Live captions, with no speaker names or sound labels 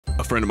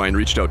A friend of mine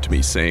reached out to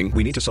me saying,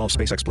 "We need to solve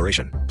space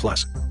exploration.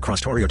 Plus,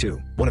 Krastorio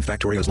 2, one of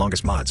Factorio's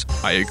longest mods."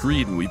 I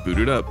agreed and we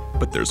booted up,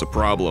 but there's a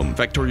problem.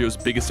 Factorio's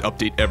biggest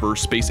update ever,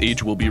 Space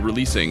Age, will be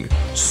releasing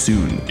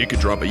soon. It could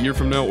drop a year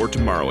from now or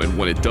tomorrow, and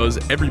when it does,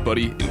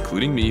 everybody,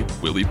 including me,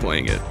 will be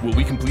playing it. Will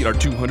we complete our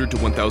 200 to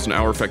 1000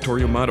 hour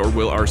Factorio mod, or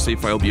will our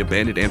save file be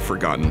abandoned and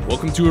forgotten?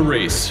 Welcome to a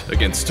race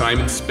against time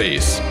and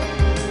space.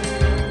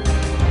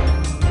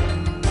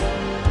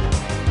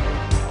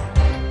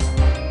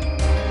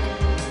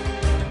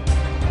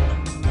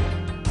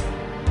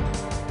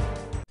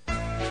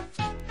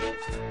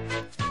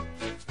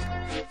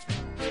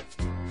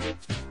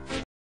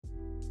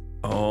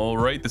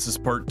 Alright, this is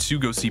part 2.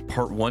 Go see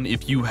part 1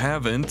 if you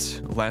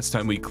haven't. Last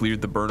time we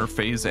cleared the burner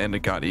phase and it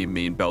got a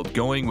main belt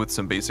going with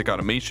some basic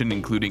automation,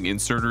 including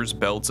inserters,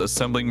 belts,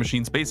 assembling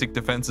machines, basic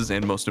defenses,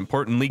 and most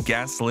importantly,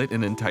 gaslit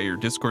an entire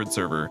Discord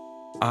server.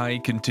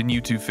 I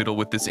continue to fiddle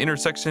with this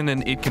intersection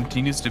and it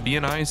continues to be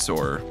an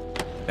eyesore.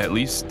 At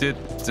least it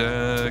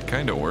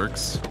kinda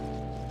works.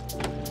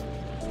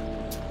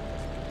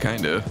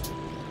 Kinda.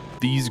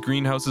 These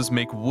greenhouses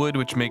make wood,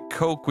 which make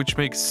coke, which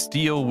makes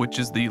steel, which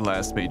is the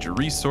last major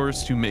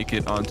resource to make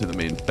it onto the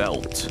main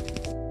belt.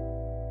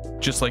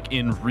 Just like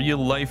in real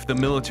life, the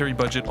military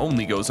budget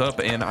only goes up,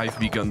 and I've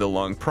begun the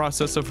long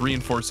process of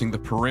reinforcing the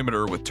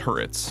perimeter with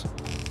turrets.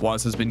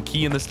 Wozz has been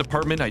key in this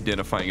department,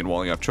 identifying and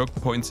walling off choke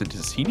points, and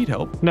does he need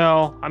help?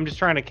 No, I'm just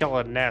trying to kill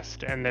a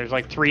nest, and there's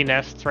like 3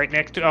 nests right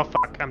next to— oh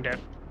fuck, I'm dead.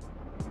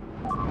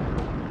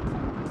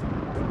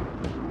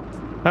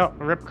 Oh,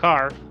 rip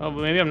car. Oh,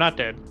 maybe I'm not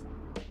dead.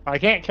 I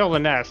can't kill the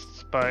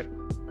nests, but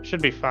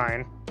should be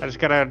fine. I just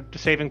got a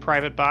saving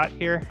private bot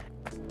here.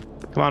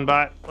 Come on,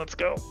 bot, let's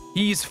go.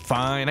 He's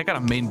fine. I got a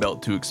main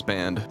belt to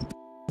expand.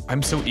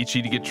 I'm so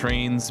itchy to get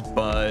trains,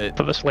 but...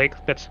 For this lake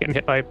that's getting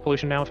hit by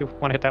pollution now, if you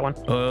want to hit that one.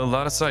 A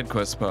lot of side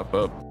quests pop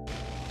up.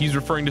 He's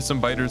referring to some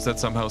biters that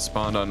somehow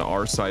spawned on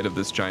our side of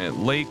this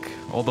giant lake.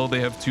 Although they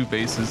have 2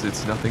 bases,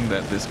 it's nothing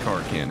that this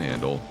car can't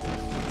handle.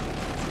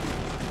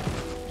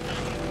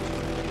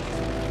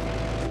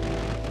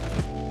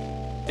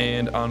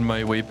 And on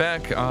my way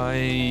back,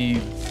 I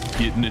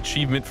get an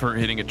achievement for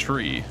hitting a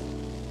tree.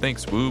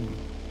 Thanks, Woob.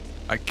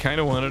 I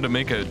kind of wanted to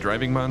make a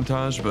driving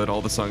montage, but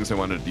all the songs I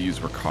wanted to use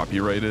were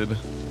copyrighted.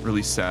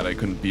 Really sad I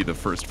couldn't be the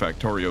first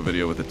Factorio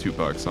video with a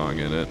Tupac song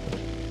in it.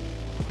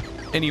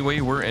 Anyway,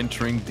 we're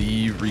entering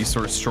the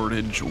resource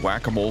shortage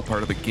Whackamole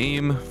part of the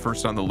game.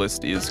 First on the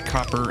list is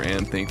copper,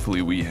 and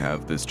thankfully we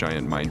have this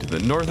giant mine to the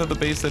north of the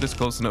base that is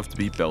close enough to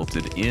be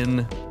belted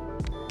in.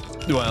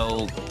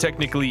 Well,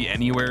 technically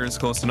anywhere is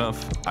close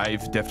enough.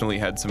 I've definitely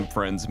had some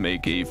friends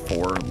make a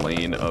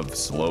 4-lane of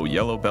slow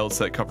yellow belts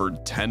that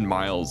covered 10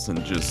 miles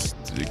and just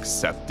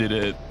accepted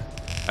it.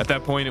 At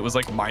that point, it was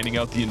like mining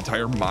out the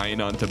entire mine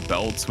onto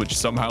belts, which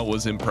somehow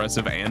was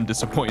impressive and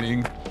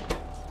disappointing.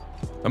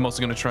 I'm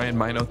also going to try and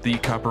mine out the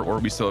copper ore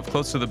we still have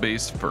close to the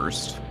base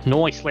first.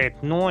 Nice, lad,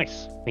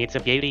 nice. It's a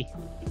beauty.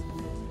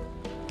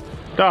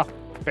 Oh.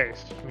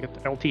 Base. We get the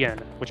LTN,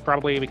 which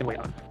probably we can wait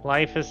on.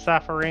 Life is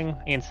suffering,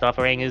 and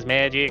suffering is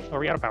magic. Are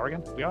we out of power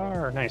again? We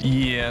are. Nice.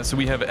 Yeah, so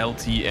we have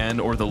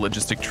LTN, or the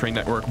Logistic Train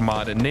Network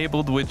mod,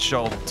 enabled, which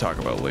I'll talk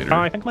about later.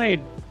 I think my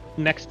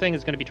next thing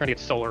is going to be trying to get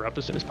solar up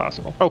as soon as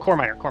possible. Oh, core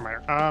miner, core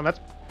miner.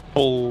 That's...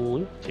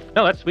 oh,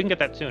 no, we can get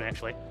that soon,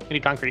 actually. We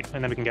need concrete,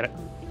 and then we can get it.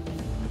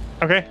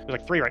 Okay, there's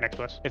like 3 right next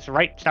to us. It's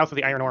right south of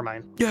the iron ore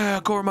mine.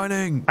 Yeah, core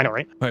mining! I know,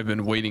 right? I've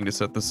been waiting to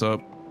set this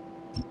up.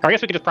 Or I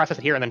guess we could just process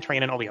it here and then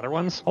train in all the other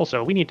ones.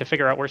 Also, we need to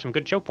figure out where some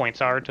good choke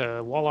points are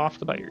to wall off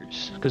the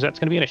biters, because that's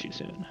going to be an issue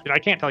soon. I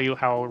can't tell you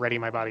how ready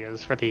my body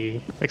is for the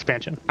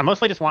expansion. I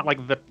mostly just want like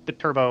the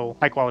turbo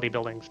high quality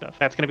building stuff.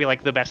 That's going to be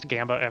like the best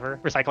gamba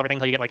ever. Recycle everything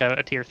until you get like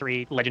a tier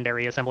 3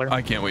 legendary assembler.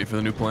 I can't wait for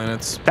the new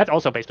planets. That's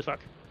also based as fuck.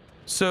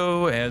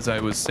 So, as I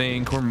was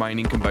saying, core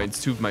mining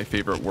combines 2 of my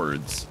favorite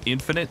words,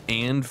 infinite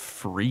and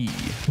free.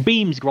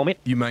 Beams, grommet.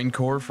 You mine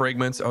core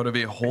fragments out of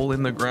a hole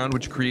in the ground,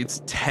 which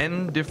creates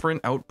 10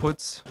 different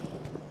outputs.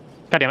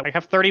 God damn it, I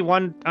have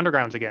 31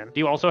 undergrounds again.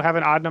 Do you also have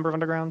an odd number of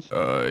undergrounds?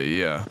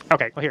 Yeah.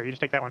 Okay, well here, you just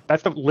take that one.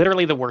 That's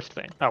literally the worst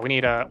thing. Oh, we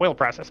need oil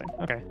processing.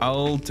 Okay.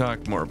 I'll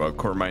talk more about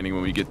core mining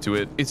when we get to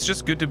it. It's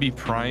just good to be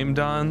primed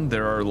on.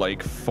 There are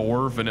like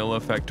 4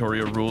 vanilla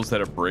Factorio rules that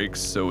it breaks,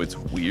 so it's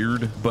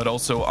weird, but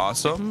also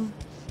awesome.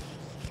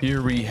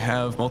 Here we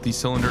have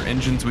multi-cylinder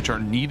engines, which are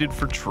needed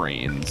for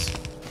trains.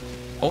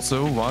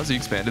 Also, Wozz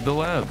expanded the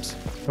labs.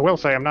 I will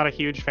say, I'm not a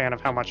huge fan of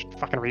how much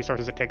fucking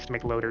resources it takes to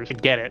make loaders. I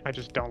get it, I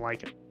just don't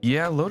like it.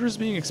 Yeah, loaders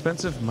being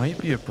expensive might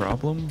be a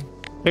problem.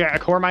 Yeah, a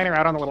core miner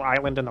out on the little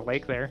island in the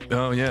lake there.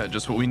 Oh yeah,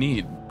 just what we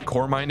need.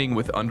 Core mining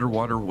with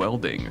underwater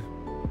welding.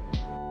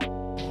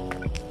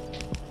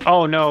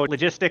 Oh no,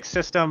 logistics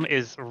system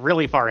is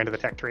really far into the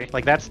tech tree.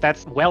 Like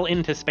that's well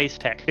into space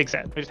tech. Big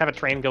set. We just have a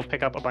train go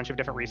pick up a bunch of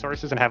different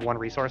resources and have 1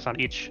 resource on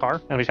each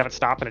car, and we just have it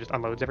stop and it just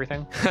unloads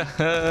everything.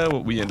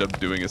 What we end up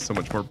doing is so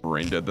much more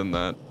brain dead than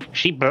that.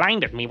 She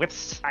blinded me with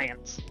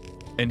science.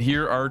 And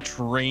here are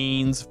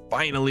trains,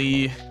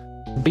 finally.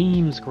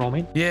 Beams,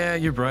 Gromit. Yeah,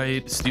 you're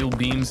right. Steel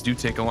beams do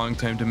take a long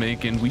time to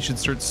make, and we should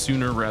start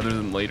sooner rather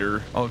than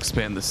later. I'll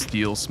expand the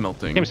steel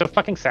smelting. Game's so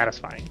fucking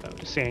satisfying, though,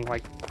 just seeing,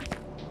 like,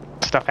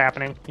 stuff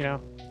happening, you know?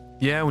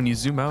 Yeah, when you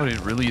zoom out, it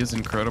really is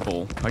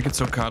incredible. I get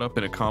so caught up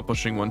in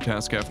accomplishing one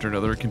task after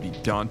another, it can be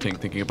daunting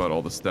thinking about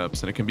all the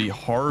steps, and it can be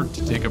hard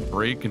to take a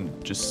break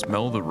and just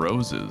smell the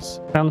roses.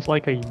 Sounds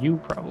like a you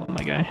problem,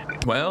 my guy.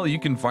 Well, you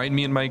can find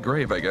me in my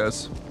grave, I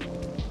guess.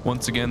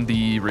 Once again,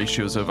 the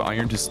ratios of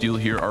iron to steel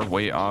here are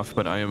way off,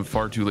 but I am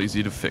far too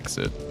lazy to fix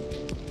it.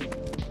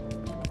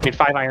 We need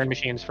 5 iron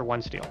machines for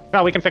 1 steel.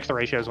 Well, we can fix the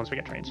ratios once we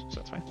get trains, so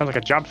that's fine. Sounds like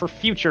a job for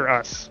future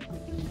us.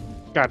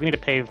 God, we need to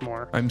pave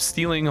more. I'm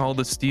stealing all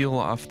the steel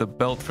off the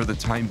belt for the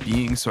time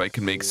being so I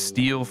can make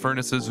steel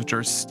furnaces, which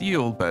are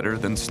steel better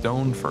than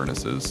stone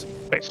furnaces.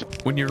 Based.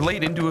 When you're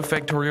late into a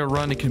Factorio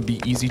run, it can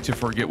be easy to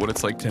forget what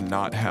it's like to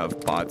not have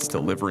bots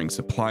delivering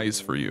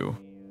supplies for you.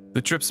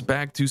 The trips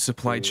back to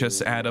supply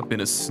chests add up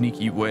in a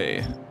sneaky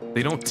way.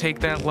 They don't take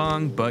that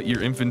long, but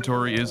your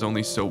inventory is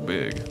only so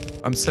big.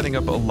 I'm setting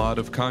up a lot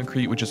of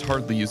concrete, which is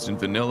hardly used in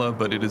vanilla,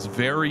 but it is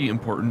very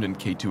important in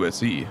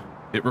K2SE.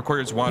 It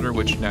requires water,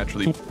 which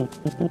naturally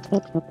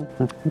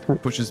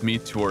pushes me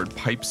toward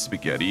pipe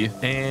spaghetti,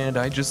 and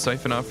I just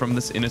siphon off from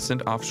this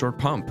innocent offshore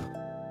pump.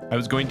 I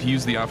was going to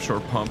use the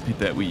offshore pump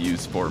that we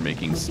use for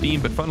making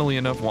steam, but funnily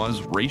enough,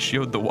 Wozz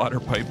ratioed the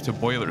water pipe to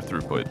boiler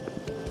throughput.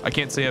 I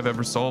can't say I've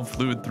ever solved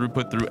fluid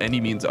throughput through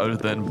any means other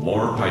than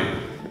more pipe.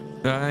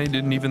 I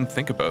didn't even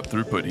think about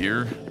throughput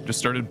here. Just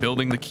started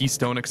building the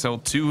Keystone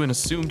XL2 and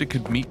assumed it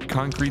could meet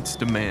concrete's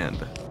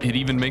demand. It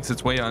even makes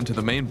its way onto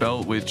the main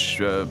belt, which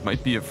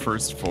might be a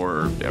first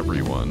for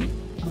everyone.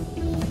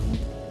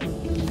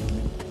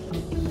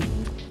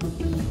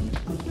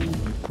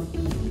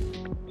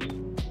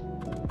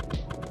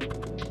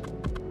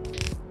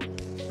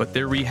 But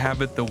there we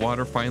have it, the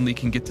water finally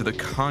can get to the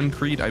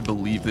concrete. I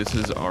believe this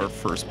is our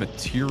first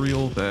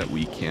material that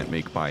we can't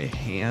make by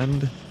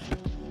hand.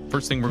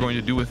 First thing we're going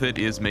to do with it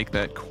is make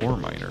that core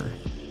miner.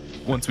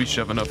 Once we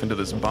shove enough into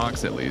this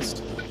box at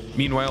least.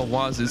 Meanwhile,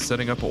 Wozz is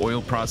setting up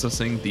oil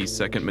processing, the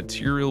second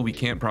material we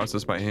can't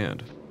process by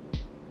hand.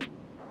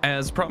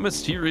 As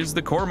promised, here is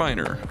the core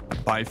miner.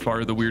 By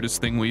far the weirdest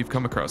thing we've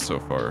come across so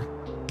far.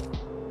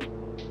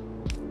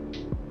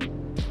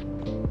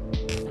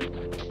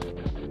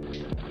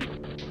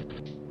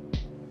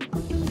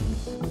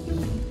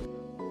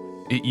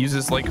 It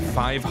uses like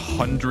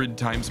 500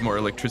 times more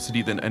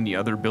electricity than any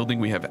other building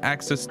we have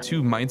access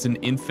to, mines an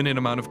infinite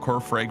amount of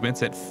core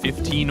fragments at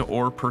 15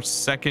 ore per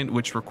second,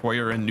 which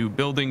require a new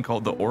building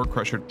called the ore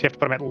crusher. You have to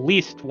put them at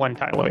least 1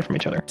 tile away from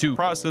each other. To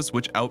process,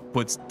 which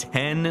outputs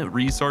 10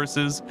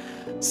 resources,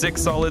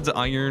 6 solids,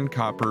 iron,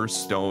 copper,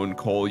 stone,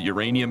 coal,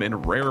 uranium,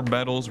 and rare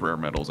metals. Rare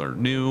metals are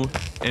new.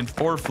 And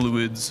 4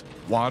 fluids,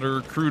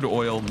 water, crude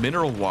oil,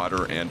 mineral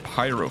water, and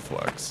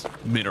pyroflux.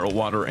 Mineral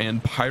water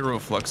and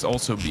pyroflux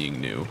also being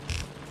new.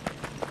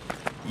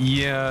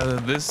 Yeah,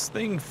 this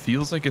thing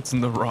feels like it's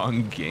in the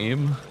wrong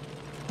game.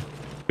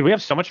 Dude, we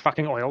have so much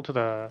fucking oil to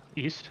the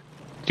east.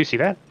 Do you see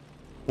that?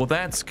 Well,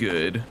 that's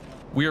good.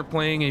 We are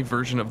playing a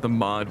version of the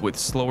mod with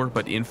slower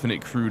but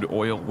infinite crude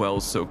oil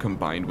wells, so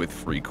combined with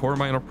free core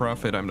miner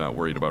profit, I'm not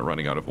worried about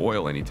running out of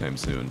oil anytime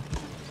soon.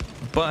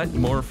 But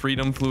more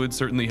freedom fluid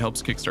certainly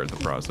helps kickstart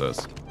the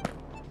process.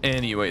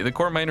 Anyway, the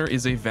core miner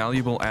is a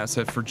valuable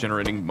asset for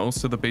generating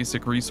most of the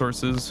basic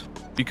resources.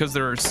 Because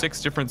there are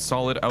 6 different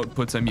solid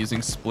outputs, I'm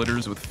using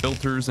splitters with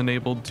filters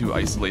enabled to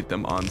isolate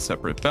them on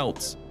separate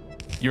belts.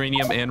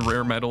 Uranium and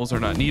rare metals are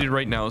not needed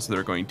right now, so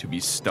they're going to be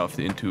stuffed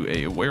into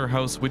a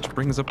warehouse, which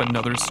brings up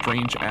another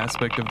strange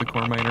aspect of the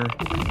core miner.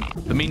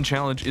 The main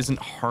challenge isn't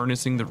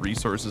harnessing the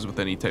resources with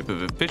any type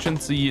of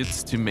efficiency,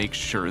 it's to make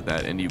sure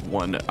that any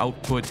one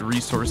output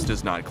resource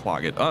does not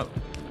clog it up.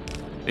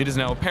 It is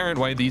now apparent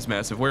why these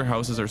massive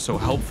warehouses are so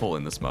helpful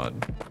in this mod.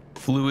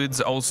 Fluids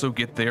also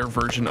get their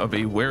version of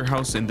a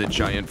warehouse in the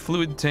giant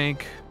fluid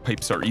tank.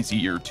 Pipes are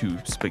easier to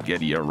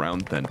spaghetti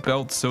around than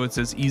belts, so it's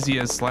as easy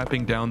as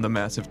slapping down the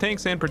massive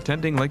tanks and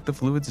pretending like the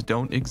fluids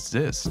don't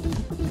exist.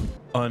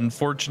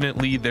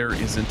 Unfortunately, there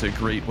isn't a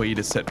great way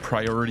to set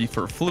priority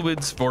for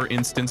fluids, for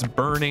instance,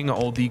 burning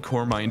all the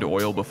core mined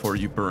oil before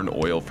you burn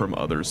oil from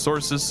other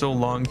sources, so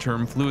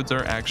long-term fluids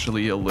are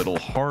actually a little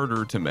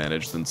harder to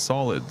manage than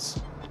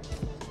solids.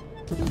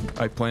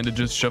 I plan to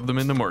just shove them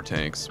into more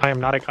tanks. I am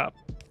not a cop.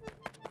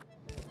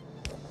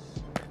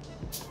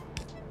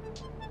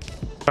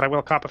 But I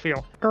will cop a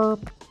feel.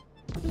 Derp.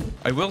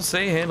 I will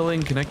say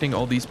handling connecting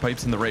all these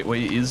pipes in the right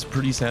way is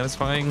pretty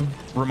satisfying.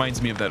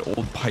 Reminds me of that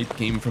old pipe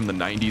game from the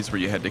 90s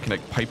where you had to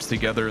connect pipes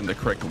together in the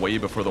correct way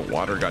before the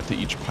water got to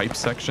each pipe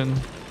section.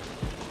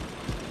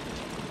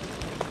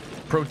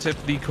 Pro tip,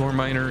 the core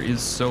miner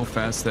is so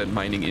fast that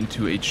mining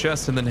into a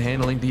chest and then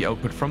handling the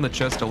output from the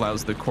chest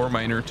allows the core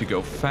miner to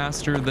go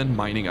faster than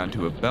mining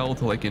onto a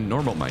belt like in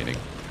normal mining.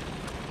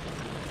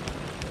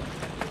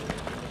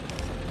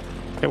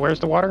 Okay, where's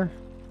the water?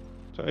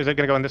 Is it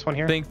gonna go in this one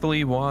here?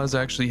 Thankfully, Wozz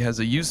actually has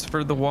a use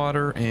for the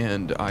water,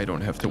 and I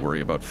don't have to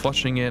worry about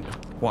flushing it.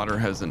 Water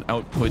has an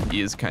output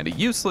is kind of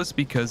useless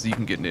because you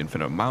can get an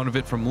infinite amount of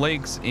it from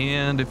lakes,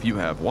 and if you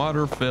have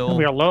water fill...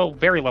 We are low,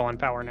 very low on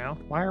power now.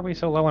 Why are we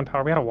so low on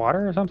power? We out of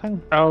water or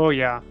something? Oh,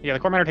 yeah. Yeah, the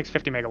core miner takes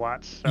 50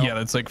 megawatts. So. Yeah,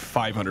 that's like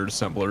 500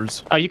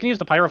 assemblers. You can use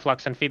the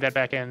pyroflux and feed that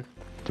back in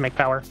to make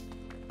power.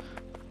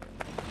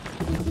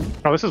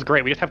 Oh, this is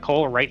great. We just have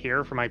coal right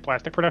here for my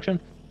plastic production.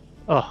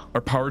 Oh.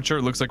 Our power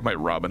chart looks like my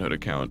Robinhood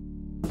account.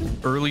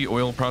 Early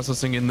oil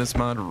processing in this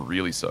mod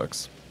really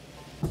sucks.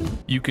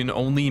 You can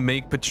only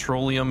make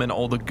petroleum, and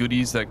all the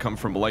goodies that come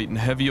from light and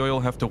heavy oil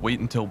have to wait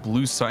until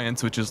blue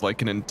science, which is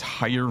like an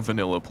entire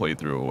vanilla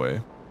playthrough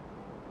away.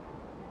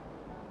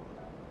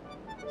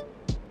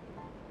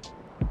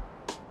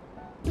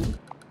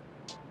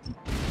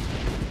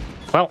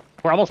 Well,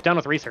 we're almost done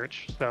with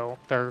research, so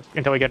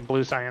until we get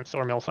blue science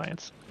or mill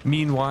science.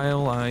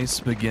 Meanwhile, I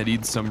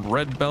spaghettied some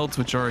red belts,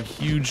 which are a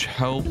huge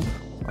help.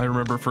 I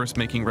remember first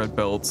making red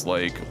belts,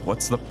 like,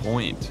 what's the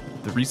point?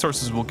 The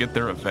resources will get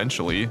there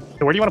eventually.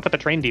 So where do you want to put the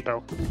train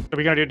depot? Are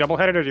we going to do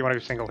double-headed, or do you want to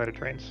do single-headed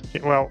trains?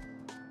 Well,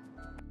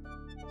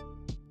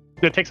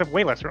 it takes up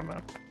way less room,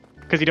 though,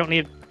 because you don't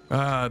need...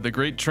 The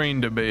great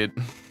train debate.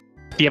 Do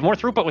you have more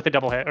throughput with the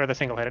double-head or the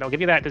single-headed? I'll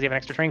give you that because you have an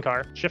extra train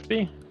car. Shift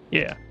B?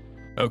 Yeah.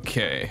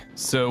 Okay,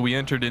 so we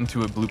entered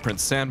into a Blueprint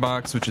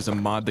Sandbox, which is a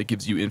mod that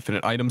gives you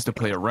infinite items to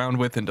play around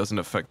with and doesn't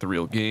affect the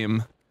real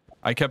game.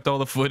 I kept all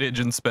the footage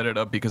and sped it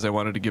up because I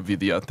wanted to give you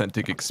the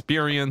authentic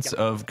experience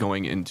of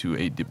going into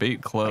a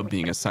debate club,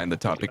 being assigned the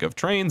topic of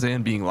trains,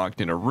 and being locked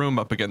in a room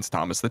up against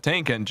Thomas the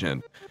Tank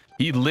Engine.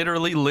 He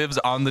literally lives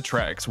on the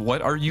tracks.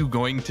 What are you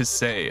going to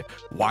say?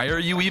 Why are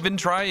you even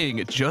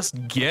trying?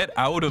 Just get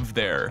out of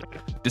there.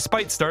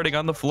 Despite starting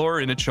on the floor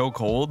in a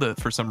chokehold,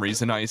 for some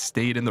reason I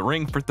stayed in the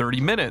ring for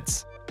 30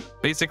 minutes.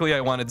 Basically,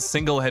 I wanted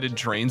single-headed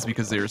trains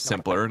because they're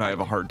simpler, and I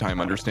have a hard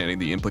time understanding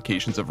the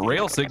implications of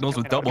rail signals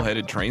with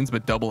double-headed trains,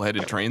 but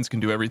double-headed trains can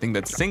do everything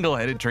that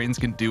single-headed trains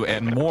can do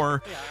and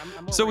more,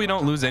 so we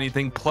don't lose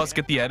anything, plus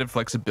get the added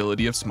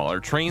flexibility of smaller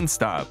train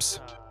stops.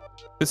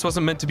 This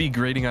wasn't meant to be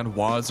grading on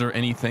Wozz or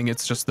anything,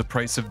 it's just the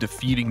price of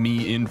defeating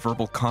me in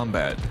verbal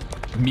combat.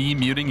 Me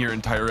muting your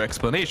entire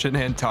explanation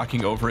and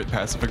talking over it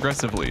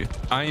passive-aggressively.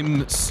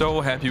 I'm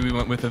so happy we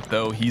went with it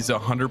though, he's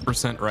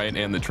 100% right,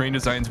 and the train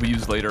designs we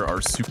use later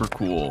are super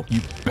cool. You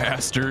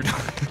bastard.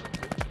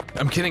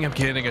 I'm kidding,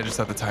 I just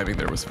thought the timing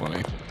there was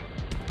funny.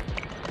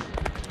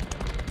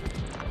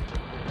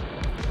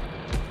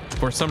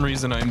 For some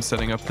reason, I'm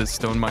setting up this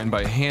stone mine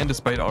by hand,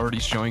 despite already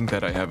showing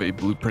that I have a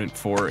blueprint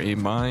for a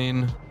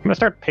mine. I'm gonna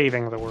start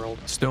paving the world.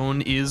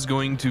 Stone is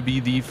going to be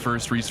the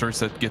first resource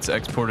that gets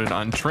exported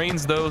on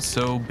trains, though,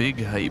 so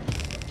big hype.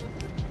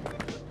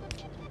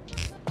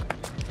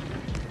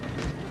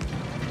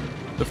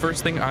 The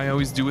first thing I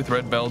always do with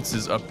red belts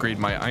is upgrade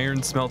my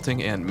iron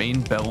smelting and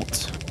main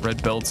belt.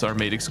 Red belts are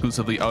made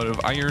exclusively out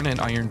of iron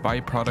and iron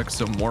byproducts,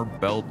 so more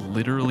belt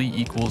literally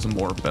equals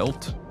more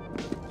belt.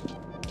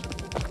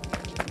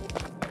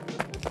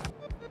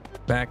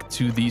 Back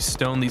to the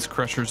stone, these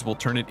crushers will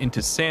turn it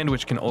into sand,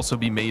 which can also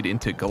be made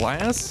into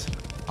glass.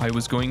 I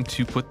was going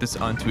to put this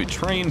onto a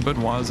train, but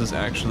Wozz is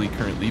actually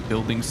currently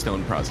building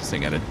stone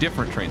processing at a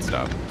different train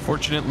stop.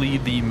 Fortunately,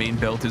 the main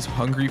belt is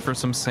hungry for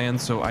some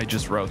sand, so I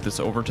just route this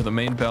over to the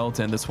main belt,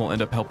 and this will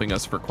end up helping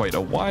us for quite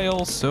a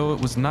while, so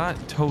it was not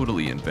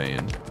totally in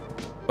vain.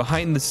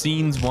 Behind the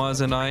scenes,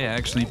 Wozz and I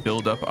actually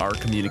build up our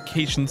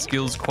communication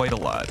skills quite a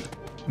lot.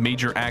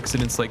 Major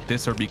accidents like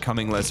this are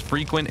becoming less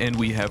frequent, and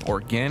we have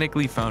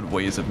organically found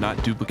ways of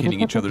not duplicating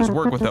each other's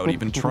work without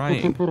even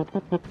trying.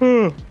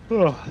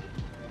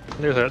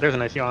 There's a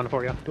nice yawn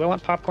for you. Do I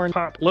want popcorn?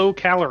 Low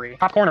calorie.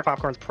 Popcorn or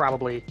popcorn's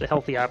probably the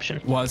healthy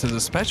option. Wozz has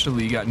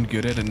especially gotten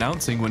good at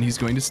announcing when he's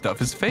going to stuff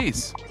his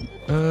face.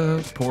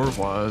 Poor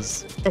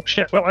Wozz. Oh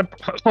shit, well,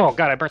 oh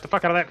god, I burnt the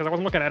fuck out of that because I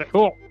wasn't looking at it.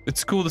 Cool.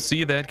 It's cool to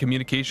see that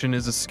communication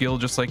is a skill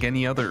just like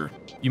any other.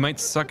 You might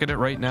suck at it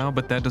right now,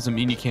 but that doesn't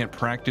mean you can't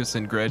practice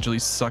and gradually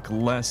suck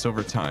less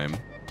over time.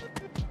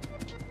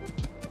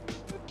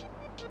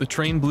 The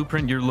train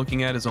blueprint you're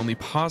looking at is only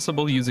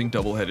possible using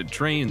double-headed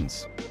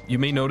trains. You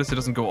may notice it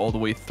doesn't go all the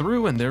way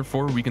through, and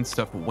therefore we can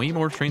stuff way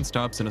more train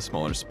stops in a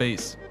smaller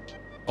space.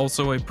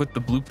 Also, I put the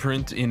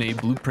blueprint in a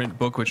blueprint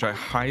book, which I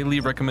highly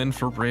recommend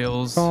for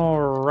rails.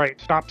 Alright,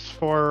 stops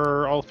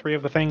for all three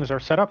of the things are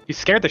set up. You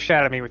scared the shit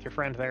out of me with your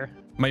friend there.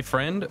 My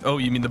friend? Oh,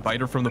 you mean the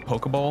biter from the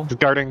Pokeball? He's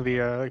guarding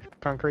the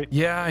concrete?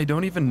 Yeah, I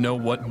don't even know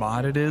what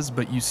mod it is,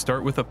 but you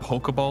start with a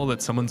Pokeball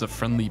that someone's a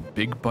friendly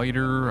big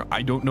biter.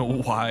 I don't know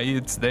why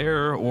it's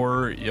there,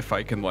 or if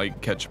I can like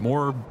catch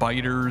more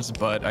biters,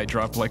 but I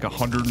dropped like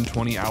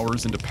 120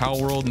 hours into Pal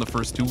World in the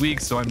first 2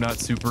 weeks, so I'm not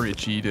super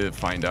itchy to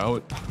find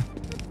out.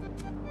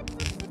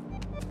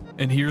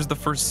 And here's the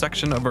first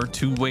section of our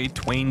two-way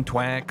twain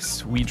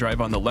twacks. We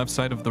drive on the left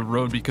side of the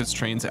road because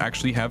trains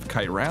actually have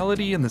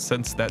chirality in the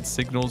sense that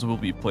signals will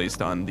be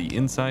placed on the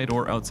inside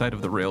or outside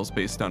of the rails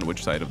based on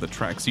which side of the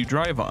tracks you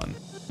drive on.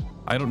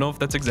 I don't know if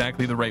that's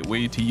exactly the right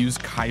way to use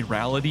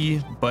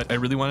chirality, but I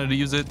really wanted to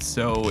use it,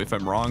 so if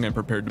I'm wrong, I'm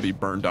prepared to be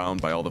burned down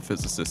by all the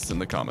physicists in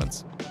the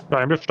comments.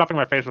 Sorry, I'm just stuffing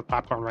my face with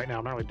popcorn right now.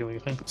 I'm not really doing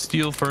anything.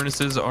 Steel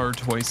furnaces are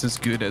twice as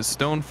good as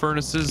stone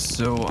furnaces,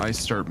 so I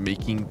start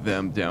making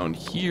them down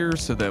here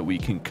so that we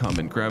can come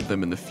and grab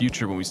them in the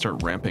future when we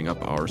start ramping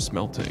up our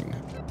smelting.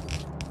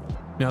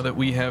 Now that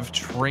we have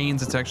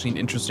trains, it's actually an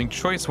interesting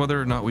choice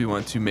whether or not we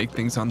want to make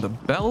things on the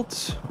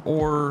belt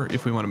or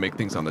if we want to make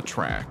things on the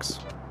tracks.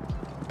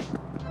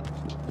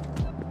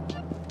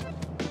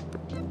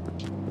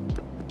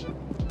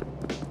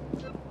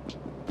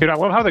 Dude, I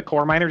love how the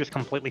core miner just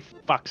completely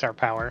fucks our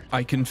power.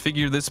 I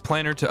configure this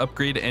planner to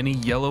upgrade any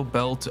yellow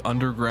belt,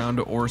 underground,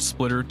 or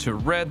splitter to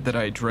red that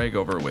I drag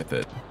over with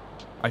it.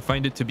 I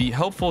find it to be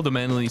helpful to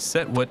manually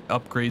set what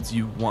upgrades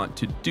you want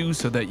to do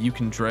so that you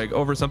can drag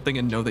over something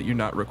and know that you're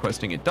not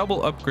requesting a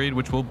double upgrade,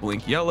 which will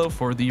blink yellow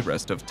for the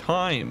rest of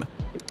time.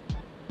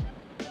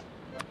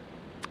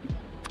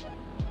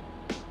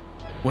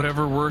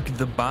 Whatever work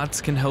the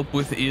bots can help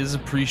with is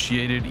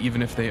appreciated,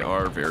 even if they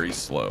are very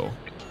slow.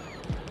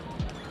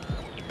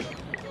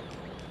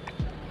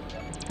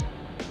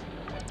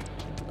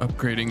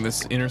 Upgrading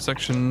this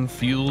intersection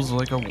feels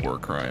like a war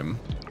crime.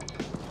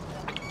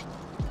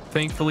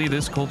 Thankfully,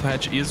 this coal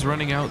patch is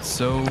running out,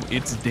 so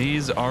its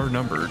days are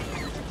numbered.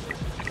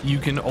 You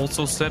can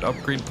also set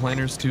upgrade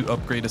planners to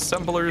upgrade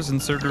assemblers,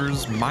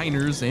 inserters,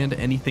 miners, and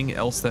anything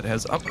else that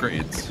has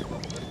upgrades.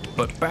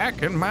 But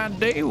back in my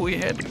day, we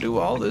had to do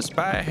all this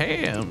by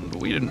hand.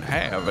 We didn't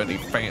have any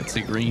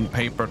fancy green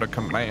paper to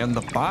command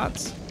the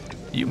bots.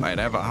 You might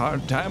have a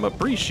hard time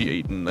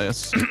appreciating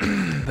this.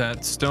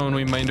 That stone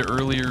we mined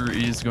earlier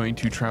is going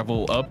to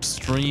travel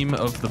upstream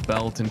of the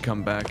belt and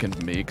come back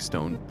and make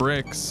stone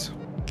bricks.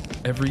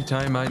 Every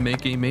time I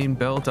make a main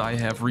belt, I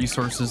have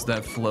resources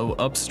that flow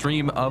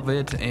upstream of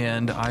it,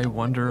 and I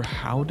wonder,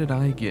 how did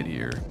I get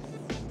here?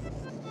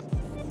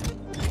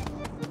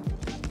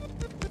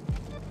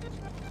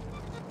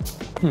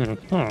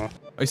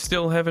 I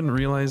still haven't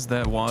realized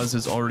that Wozz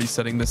is already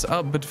setting this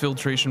up, but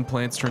filtration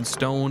plants turn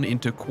stone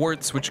into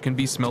quartz, which can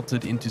be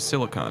smelted into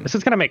silicon. This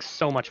is gonna make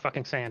so much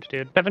fucking sand,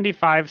 dude.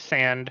 75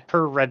 sand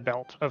per red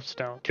belt of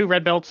stone. 2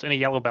 red belts and a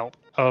yellow belt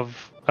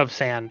of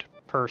sand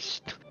per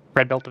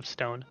red belt of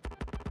stone.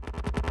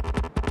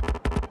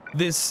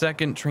 This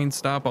second train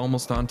stop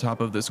almost on top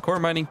of this core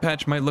mining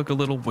patch might look a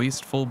little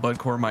wasteful, but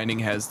core mining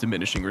has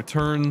diminishing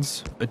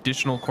returns.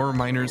 Additional core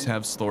miners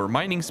have slower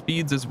mining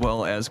speeds, as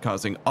well as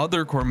causing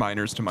other core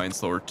miners to mine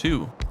slower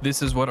too.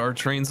 This is what our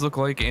trains look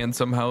like, and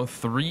somehow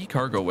 3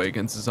 cargo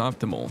wagons is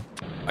optimal.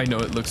 I know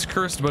it looks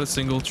cursed, but a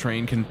single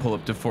train can pull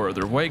up to 4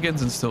 other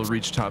wagons and still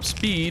reach top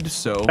speed,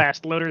 so...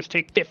 Fast loaders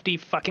take 50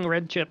 fucking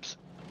red chips.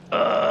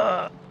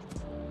 I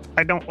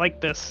don't like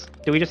this.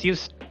 Do we just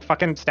use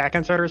fucking stack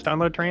inserters to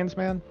unload trains,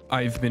 man?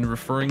 I've been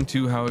referring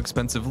to how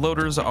expensive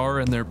loaders are,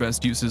 and their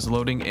best use is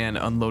loading and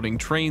unloading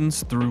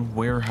trains through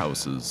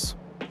warehouses.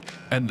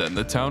 And then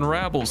the town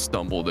rabble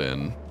stumbled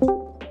in.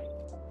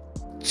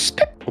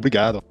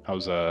 Obrigado.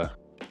 How's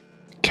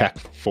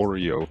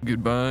Factorio?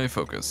 Goodbye,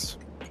 focus.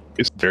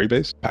 It's very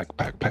base. Pack.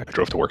 I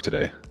drove to work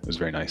today. It was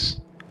very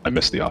nice. I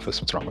missed the office.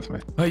 What's wrong with me?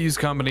 I use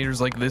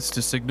combinators like this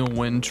to signal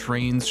when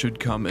trains should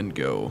come and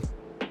go.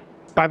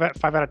 5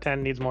 out of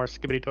 10 needs more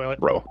skibbity toilet.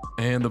 Bro.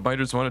 And the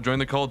biters want to join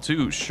the call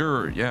too.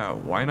 Sure, yeah,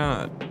 why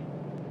not?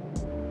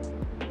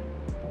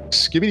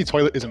 Skibbity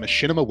Toilet is a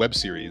machinima web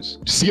series.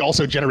 See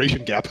also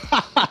Generation Gap.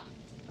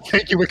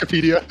 Thank you,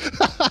 Wikipedia.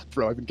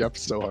 Bro, I've been gapped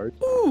so hard.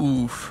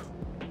 Oof.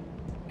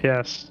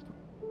 Yes.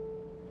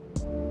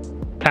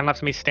 Time lapse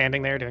of me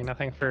standing there doing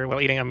nothing while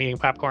I'm eating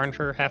popcorn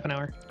for half an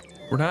hour.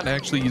 We're not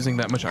actually using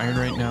that much iron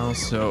right now,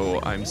 so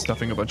I'm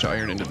stuffing a bunch of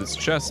iron into this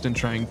chest and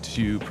trying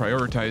to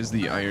prioritize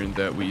the iron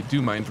that we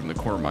do mine from the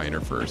core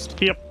miner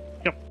first. Yep.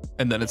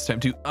 And then it's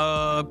time to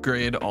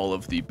upgrade all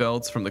of the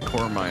belts from the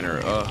core miner.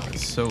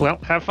 It's so... Well,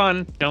 have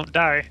fun. Don't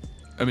die.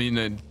 I mean,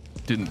 I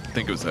didn't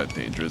think it was that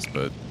dangerous,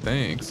 but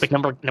thanks. Like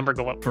number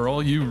go up. For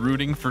all you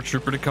rooting for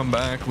Trooper to come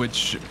back,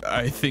 which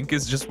I think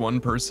is just one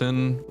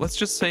person, let's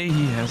just say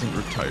he hasn't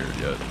retired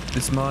yet.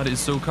 This mod is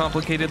so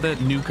complicated that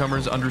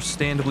newcomers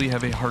understandably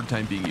have a hard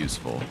time being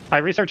useful. I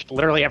researched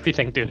literally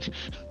everything, dude.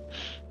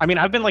 I mean,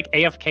 I've been like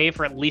AFK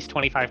for at least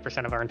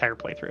 25% of our entire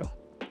playthrough.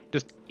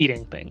 Just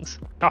eating things.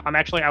 Oh, I'm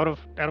actually out of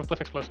glyph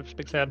explosives.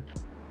 Big sad.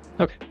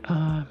 Okay.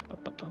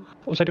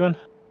 What was I doing?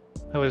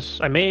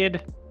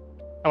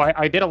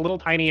 I did a little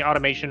tiny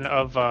automation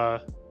of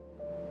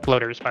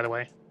loaders, by the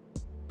way.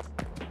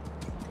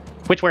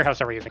 Which warehouse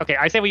are we using? Okay,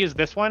 I say we use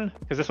this one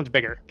because this one's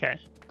bigger. Okay,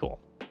 cool.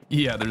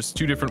 Yeah, there's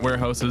 2 different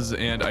warehouses,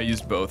 and I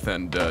used both,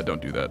 and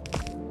don't do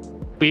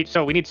that.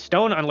 So we need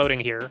stone unloading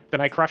here. Then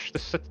I crush the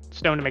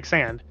stone to make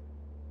sand,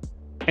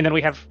 and then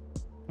we have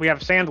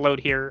sand load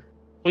here.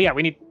 Well, yeah,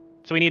 we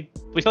still need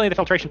the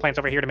filtration plants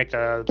over here to make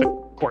the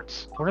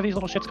quartz. Where are these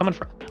little shits coming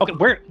from? Okay,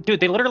 dude,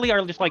 they literally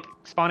are just like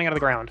spawning out of the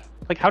ground.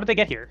 Like, how did they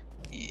get here?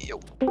 Yo.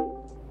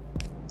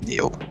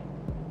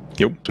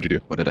 Yep. What'd you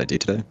do? What did I do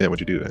today? Yeah,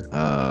 what'd you do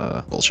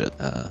today? Bullshit.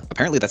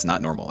 Apparently that's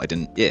not normal. I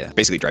didn't,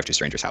 basically drive to a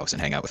stranger's house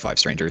and hang out with 5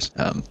 strangers,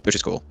 which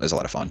is cool. It was a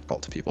lot of fun.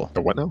 Cult to people.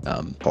 A what now?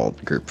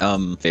 Cult group.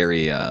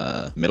 Very,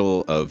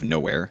 middle of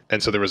nowhere.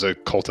 And so there was a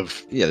cult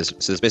of... Yeah, so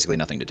there's basically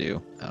nothing to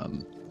do.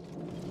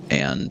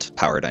 And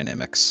power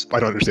dynamics. I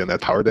don't understand that.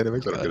 Power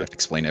dynamics? I don't get it.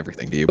 Explain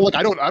everything to you. But, like,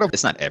 I don't...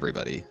 It's not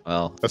everybody.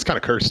 Well, That's kind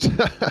of cursed.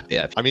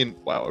 yeah, I mean,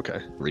 wow, okay.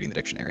 reading the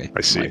dictionary.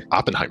 I see.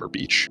 Oppenheimer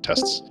Beach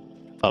tests.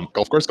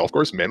 Golf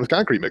course, man with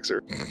concrete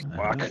mixer.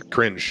 Fuck.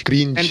 Cringe.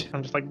 And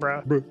I'm just like,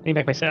 bruh, you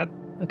make me sad.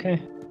 Okay.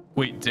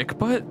 Wait, dick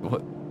butt?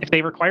 What? If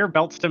they require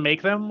belts to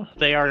make them,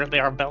 they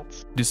are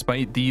belts.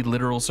 Despite the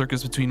literal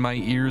circus between my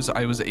ears,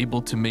 I was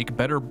able to make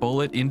better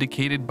bullet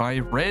indicated by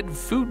red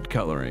food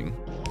coloring.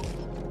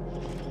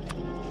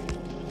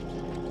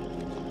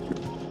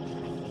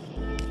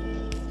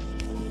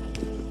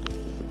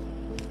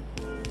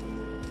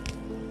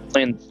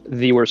 Playing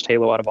the worst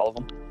Halo out of all of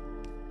them.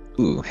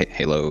 Ooh,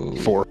 Halo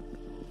 4.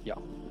 Yeah.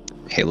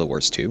 Halo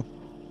Wars 2.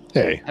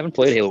 Hey. I haven't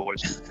played Halo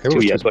Wars 2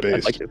 Wars yet, 2's but I'd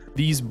based. like to.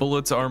 These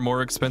bullets are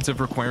more expensive,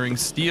 requiring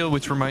steel,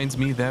 which reminds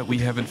me that we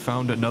haven't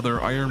found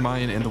another iron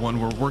mine, and the one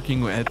we're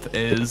working with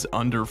is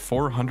under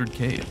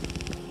 400k.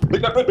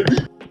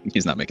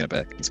 He's not making it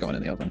back. He's going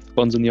in the oven.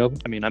 Buns in the oven.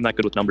 I mean, I'm not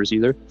good with numbers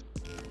either.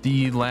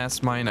 The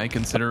last mine I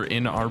consider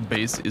in our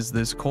base is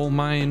this coal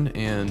mine,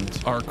 and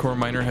our core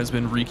miner has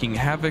been wreaking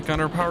havoc on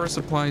our power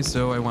supply,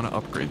 so I want to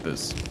upgrade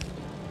this.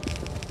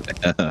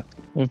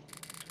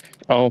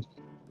 Oh,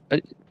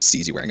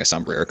 Sees you wearing a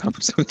sombrero,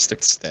 comes and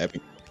starts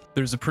stabbing.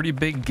 There's a pretty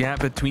big gap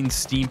between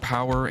steam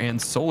power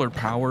and solar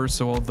power,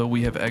 so although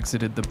we have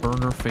exited the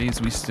burner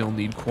phase, we still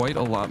need quite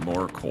a lot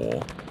more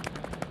coal.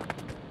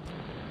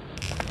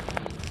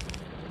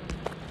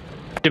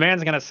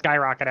 Demand's gonna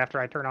skyrocket after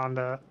I turn on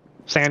the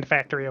sand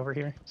factory over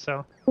here.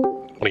 So.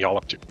 What are y'all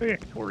up to?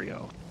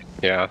 Factorio.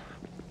 Yeah,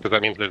 because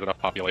that means there's enough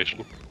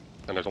population,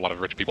 and there's a lot of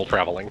rich people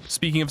traveling.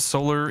 Speaking of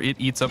solar, it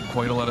eats up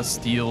quite a lot of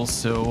steel,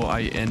 so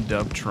I end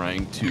up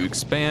trying to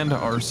expand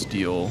our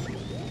steel.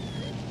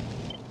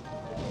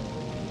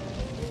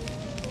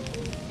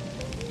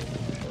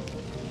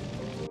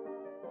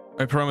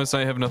 I promise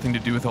I have nothing to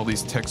do with all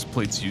these text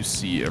plates you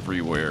see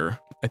everywhere.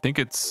 I think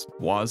it's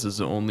Wozz's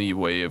only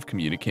way of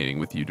communicating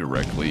with you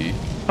directly.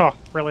 Oh,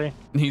 really?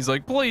 He's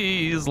like,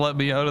 please let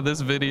me out of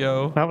this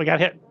video. Well, we got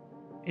hit.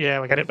 Yeah,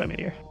 we got hit by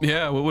Meteor.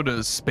 Yeah, what would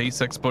a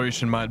space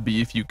exploration mod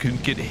be if you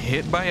could get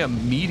hit by a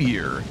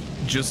meteor?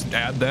 Just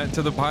add that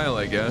to the pile,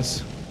 I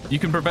guess. You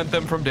can prevent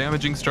them from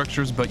damaging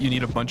structures, but you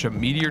need a bunch of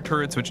meteor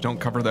turrets, which don't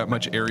cover that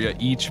much area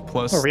each,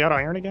 plus... Oh, are we out of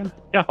iron again?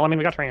 Yeah, well, I mean,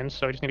 we got trains,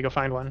 so we just need to go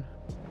find one.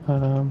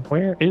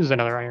 Where is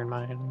another iron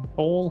mine?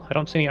 Coal? I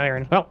don't see any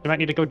iron. Well, we might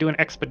need to go do an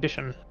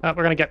expedition. We're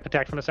gonna get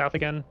attacked from the south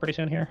again pretty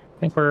soon here. I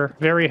think we're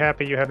very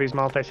happy you have these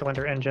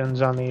multi-cylinder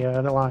engines on the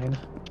line,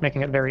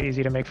 making it very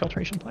easy to make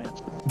filtration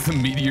plants. The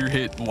meteor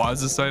hit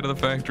Wozz's side of the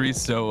factory,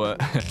 so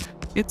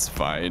it's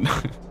fine.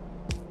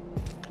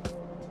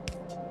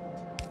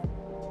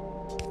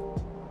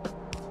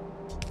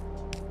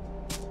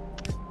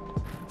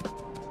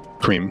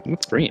 Cream.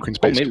 What's green? Cream's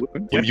Oh, based. made whipped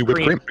cream. Yeah, you whip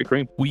cream. Whipped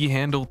cream. We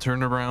handle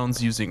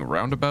turnarounds using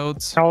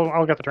roundabouts.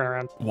 I'll get the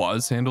turnaround.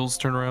 Wozz handles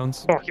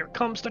turnarounds. Oh, here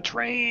comes the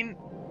train!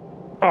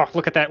 Oh,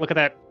 look at that, look at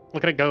that.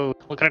 Look at it go.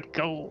 Look at it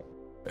go.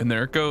 And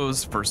there it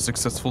goes, first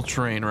successful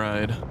train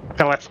ride.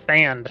 So let's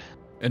stand.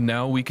 And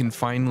now we can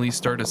finally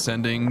start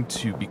ascending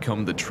to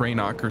become the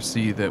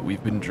Trainocracy that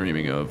we've been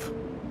dreaming of.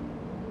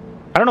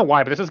 I don't know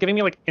why, but this is giving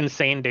me like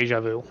insane deja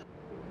vu.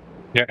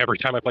 Yeah, every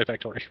time I play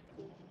Factorio.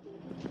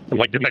 I'm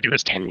like, didn't I do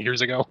this 10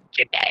 years ago?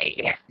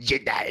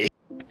 Jedi.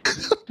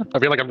 I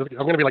feel like I'm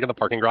gonna be like in the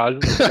parking garage.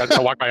 You guys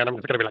gonna walk by and I'm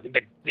just gonna be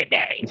like,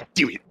 Jedi.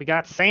 Do it. We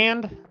got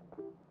sand.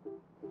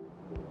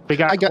 We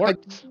got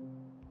quartz.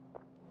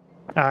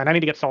 And I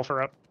need to get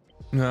sulfur up.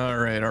 All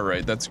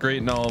right, that's great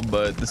and all,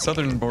 but the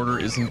southern border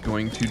isn't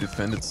going to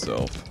defend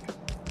itself.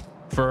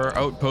 For our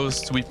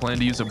outposts, we plan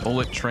to use a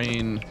bullet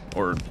train,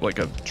 or like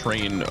a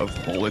train of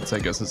bullets, I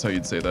guess is how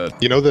you'd say that.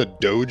 You know the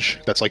Doge?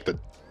 That's like the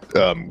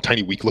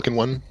tiny weak-looking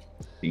one?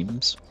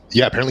 Beams.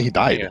 Yeah, apparently he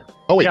died. Yeah.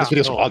 Oh wait, Yeah. this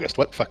video's from August.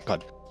 What? Fuck,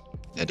 God.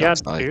 Yeah, Yeah,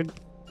 dogs die.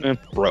 dude.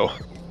 Bro.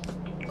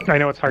 I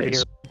know it's hard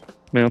Nice. to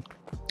hear.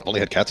 Only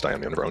had cats die on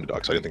the end of our own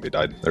dogs. I didn't think they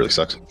died. That really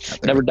sucks.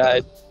 Never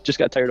died. Just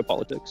got tired of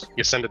politics.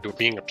 He ascended to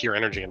being a pure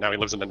energy, and now he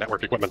lives in the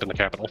network equipment in the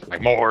capital.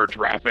 Like, more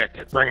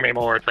traffic. Bring me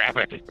more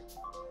traffic.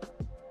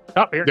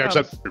 Oh, here it Yeah, comes.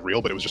 it's not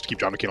real, but it was just to keep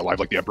John McCain alive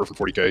like the Emperor from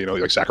 40K. You know,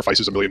 he like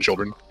sacrifices a million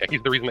children. Yeah,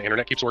 he's the reason the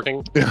internet keeps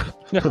working. Yeah.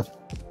 I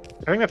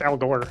think that's Al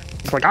Gore.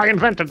 It's like, I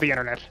invented the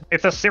internet.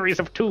 It's a series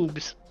of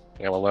tubes.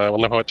 Yeah, well, we'll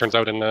know how it turns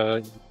out in,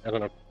 I don't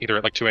know, either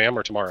at like 2 a.m.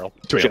 or tomorrow.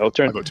 2 a.m.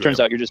 Joe, I vote 2 turns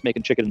a.m. out you're just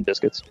making chicken and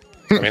biscuits.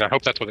 I mean, I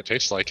hope that's what it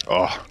tastes like.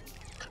 Oh.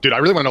 Dude, I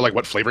really want to know like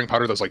what flavoring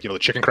powder those like, you know, the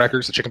chicken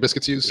crackers, the chicken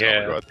biscuits use. Yeah.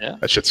 Oh my God. Yeah.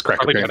 That shit's crack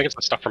Probably, I cocaine. think it's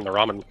the stuff from the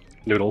ramen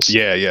noodles.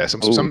 Yeah.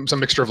 Ooh. Some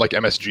mixture of like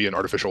MSG and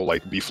artificial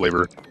like beef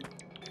flavor.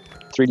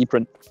 3D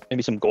print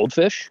maybe some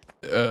goldfish.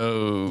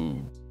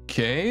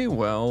 Okay,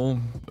 well,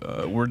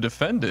 we're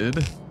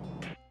defended.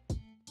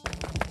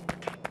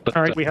 But,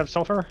 All right, we have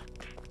sulfur.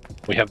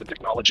 we have the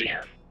technology.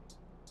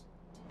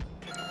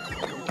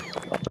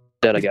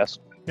 Dead, I guess.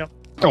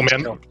 Oh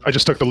man, I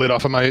just took the lid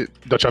off of my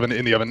Dutch oven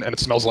in the oven, and it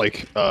smells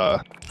like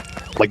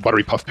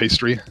buttery puff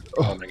pastry.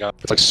 Oh my god.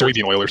 It's like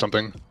soybean oil or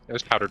something.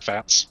 There's powdered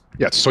fats.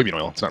 Yeah, it's soybean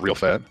oil. It's not real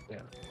fat.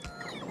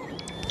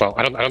 Well,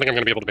 I don't think I'm going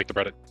to be able to bake the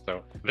bread.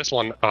 So this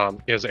one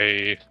is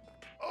a...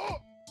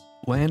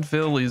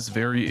 Landfill is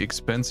very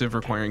expensive,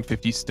 requiring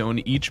 50 stone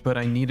each, but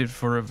I need it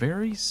for a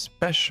very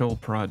special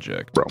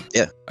project. Bro.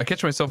 Yeah. I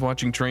catch myself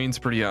watching trains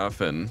pretty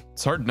often.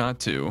 It's hard not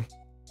to.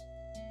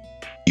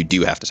 You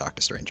do have to talk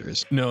to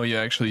strangers. No, you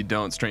actually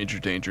don't. Stranger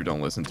danger, don't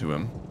listen to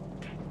him.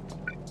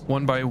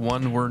 One by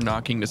one, we're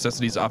knocking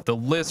necessities off the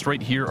list.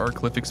 Right here are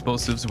cliff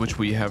explosives, which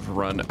we have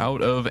run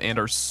out of and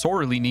are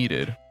sorely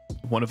needed.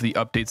 One of the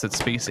updates that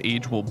Space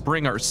Age will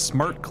bring are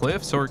smart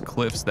cliffs, or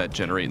cliffs that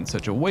generate in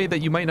such a way that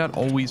you might not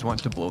always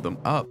want to blow them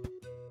up.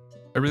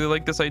 I really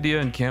like this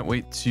idea and can't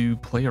wait to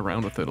play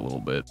around with it a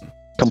little bit.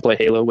 Come play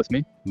Halo with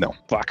me. No.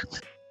 Fuck.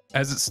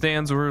 As it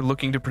stands, we're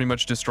looking to pretty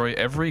much destroy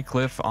every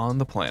cliff on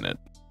the planet.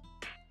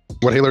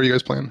 What Halo are you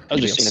guys playing? I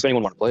was just seeing if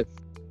anyone want to play.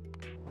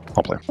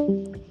 I'll play.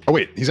 Oh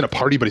wait, he's in a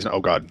party, but he's not.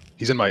 Oh god,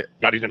 he's in my.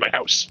 God, he's in my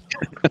house.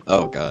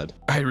 Oh god.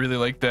 I really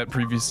like that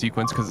previous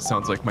sequence because it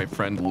sounds like my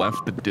friend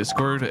left the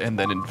Discord and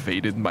then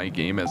invaded my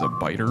game as a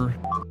biter.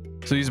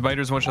 So these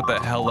biters one shot the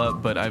hell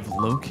up, but I've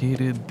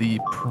located the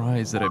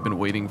prize that I've been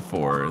waiting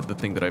for, the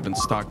thing that I've been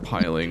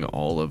stockpiling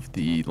all of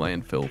the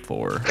landfill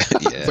for.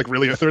 Yeah. It's like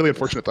really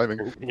unfortunate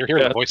timing. You're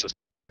hearing the voices.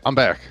 I'm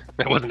back.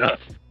 That wasn't us.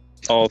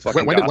 Oh,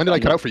 fucking When God. did I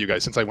cut out for you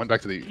guys? Since I went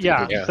back to the.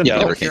 Yeah. Yeah. since Yeah, you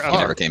Never were came, here-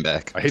 never came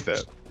back. I hate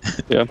that.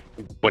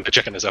 Went to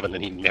check in his oven,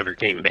 and he never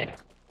came back.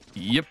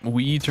 Yep,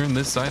 we turned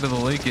this side of the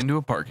lake into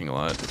a parking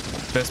lot.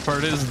 Best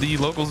part is the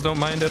locals don't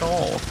mind at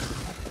all.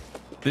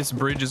 This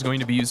bridge is going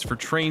to be used for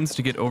trains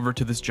to get over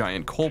to this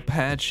giant coal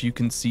patch. You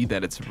can see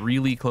that it's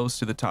really close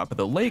to the top of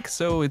the lake,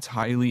 so it's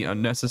highly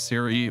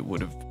unnecessary. It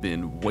would have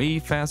been way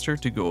faster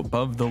to go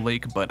above the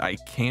lake, but I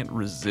can't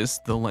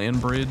resist the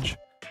land bridge.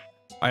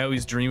 I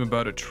always dream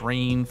about a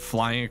train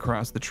flying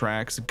across the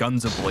tracks,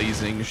 guns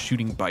a-blazing,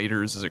 shooting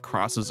biters as it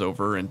crosses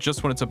over, and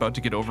just when it's about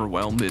to get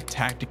overwhelmed, it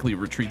tactically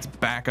retreats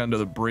back onto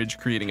the bridge,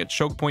 creating a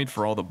choke point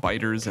for all the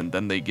biters, and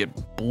then they get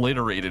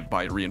obliterated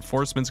by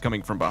reinforcements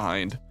coming from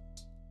behind.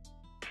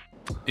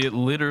 It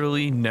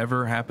literally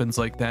never happens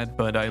like that,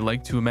 but I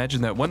like to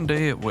imagine that one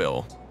day it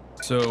will.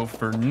 So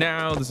for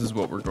now, this is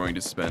what we're going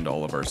to spend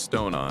all of our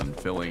stone on,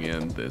 filling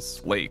in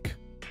this lake.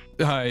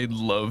 I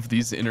love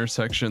these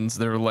intersections.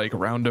 They're like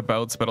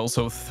roundabouts, but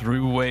also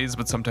throughways,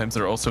 but sometimes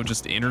they're also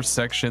just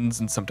intersections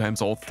and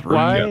sometimes all through.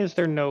 Why is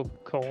there no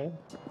coal?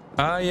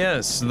 Ah,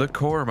 yes, the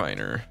core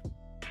miner.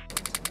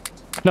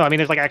 No, I mean,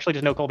 there's like actually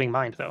just no coal being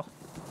mined, though.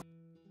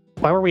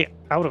 Why were we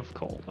out of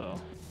coal, though?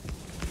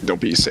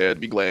 Don't be sad.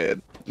 Be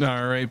glad.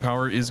 All right,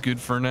 power is good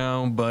for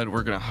now, but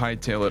we're going to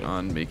hightail it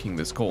on making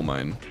this coal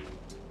mine.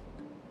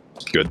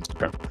 Good.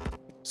 Okay.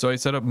 So I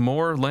set up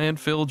more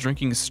landfill,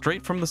 drinking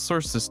straight from the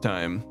source this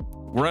time.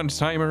 We're on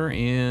timer,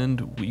 and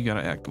we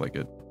gotta act like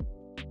it.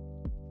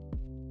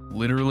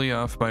 Literally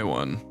off by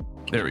one.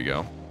 There we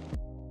go.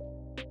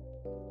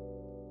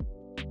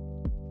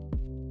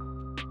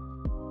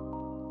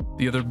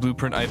 The other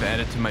blueprint I've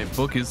added to my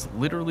book is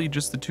literally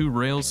just the two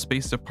rails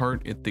spaced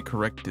apart at the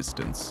correct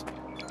distance.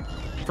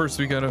 First,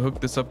 we gotta hook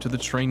this up to the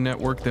train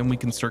network, then we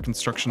can start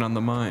construction on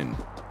the mine.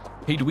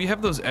 Hey, do we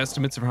have those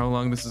estimates of how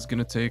long this is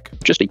gonna take?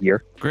 Just a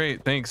year.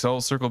 Great, thanks.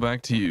 I'll circle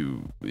back to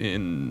you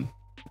in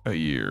a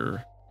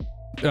year.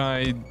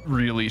 I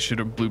really should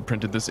have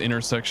blueprinted this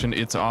intersection.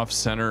 It's off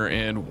center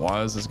and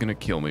Wozz is gonna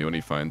kill me when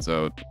he finds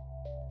out.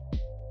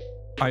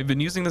 I've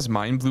been using this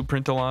mine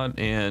blueprint a lot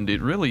and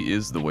it really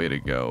is the way to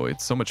go.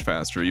 It's so much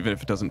faster, even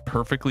if it doesn't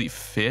perfectly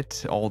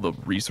fit all the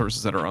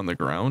resources that are on the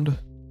ground.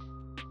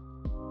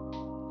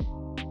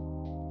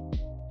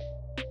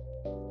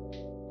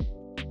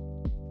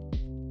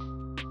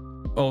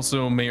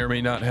 Also, may or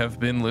may not have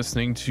been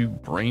listening to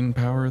brain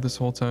power this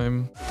whole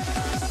time.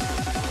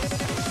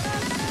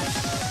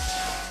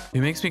 It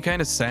makes me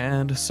kind of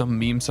sad. Some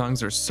meme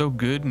songs are so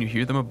good and you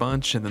hear them a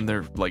bunch and then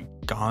they're like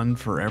gone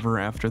forever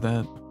after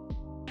that.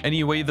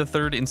 Anyway, the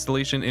third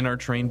installation in our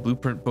train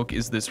blueprint book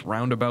is this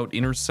roundabout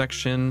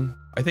intersection.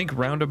 I think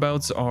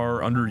roundabouts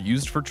are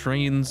underused for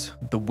trains.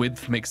 The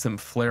width makes them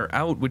flare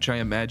out, which I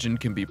imagine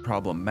can be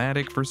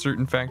problematic for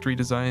certain factory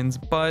designs,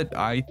 but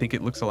I think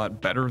it looks a lot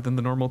better than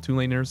the normal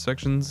two-lane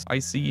intersections I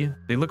see.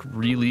 They look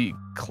really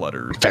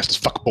cluttered. Fast as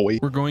fuck, boy.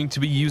 We're going to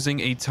be using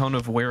a ton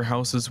of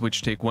warehouses,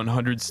 which take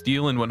 100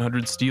 steel and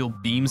 100 steel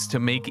beams to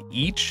make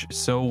each,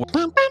 so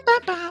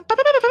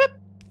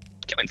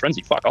Killing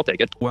Frenzy, fuck, I'll take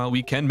it. while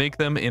we can make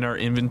them in our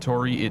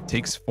inventory, it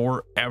takes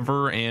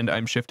forever, and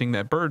I'm shifting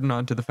that burden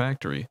onto the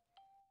factory.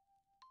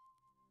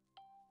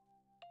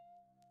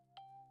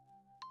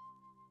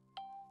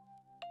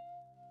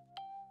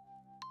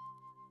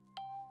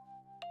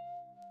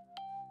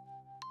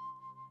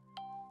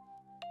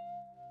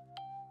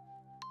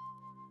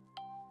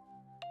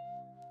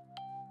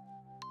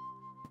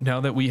 Now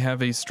that we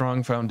have a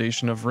strong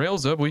foundation of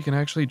rails up, we can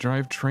actually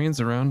drive trains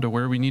around to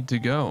where we need to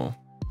go.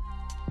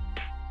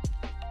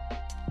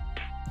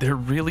 They're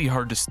really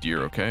hard to steer,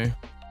 okay?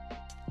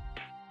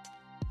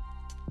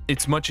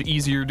 It's much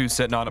easier to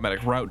set an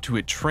automatic route to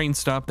a train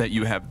stop that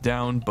you have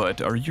down,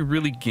 but are you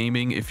really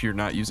gaming if you're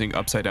not using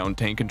upside down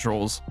tank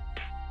controls?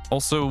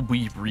 Also,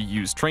 we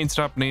reuse train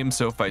stop names,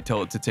 so if I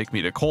tell it to take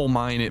me to coal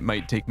mine, it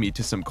might take me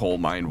to some coal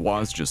mine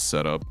Wozz just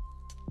set up.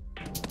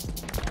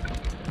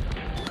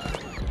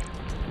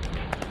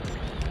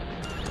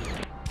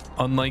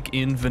 Unlike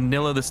in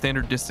vanilla, the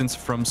standard distance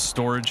from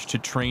storage to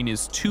train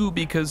is 2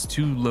 because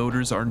 2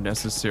 loaders are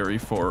necessary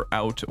for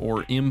out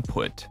or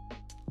input.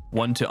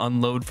 1 to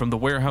unload from the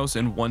warehouse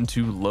and 1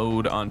 to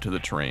load onto the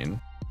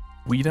train.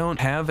 We don't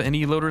have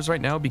any loaders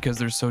right now because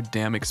they're so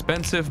damn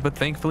expensive, but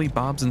thankfully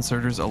Bob's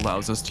Inserters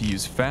allows us to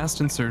use fast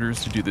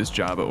inserters to do this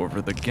job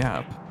over the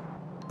gap.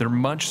 They're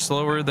much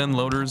slower than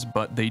loaders,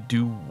 but they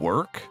do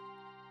work.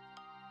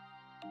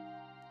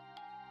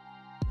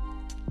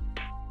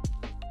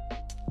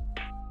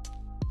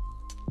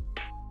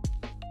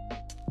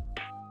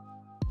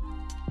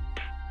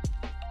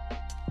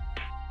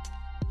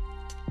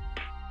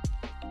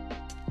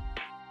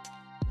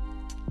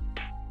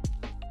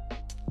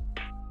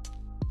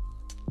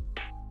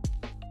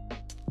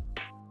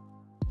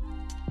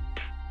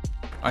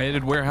 I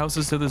added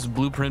warehouses to this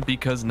blueprint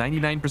because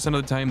 99%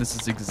 of the time this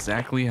is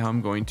exactly how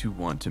I'm going to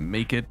want to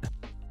make it.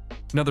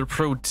 Another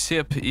pro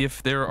tip,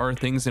 if there are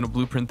things in a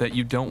blueprint that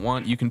you don't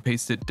want, you can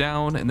paste it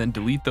down and then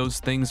delete those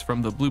things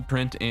from the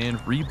blueprint and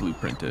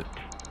re-blueprint it.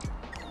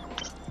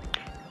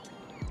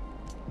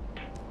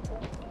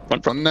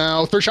 Run from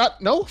now. Third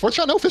shot? No. Fourth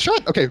shot? No. Fifth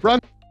shot? Okay, run.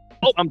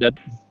 Oh, I'm dead.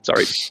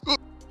 Sorry.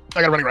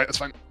 I got a running right. That's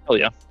fine. Hell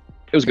yeah.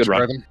 It was a good run.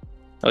 Driving.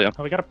 Hell yeah.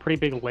 Oh, we got a pretty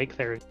big lake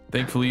there.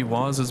 Thankfully,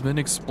 Wozz has been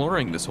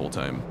exploring this whole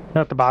time.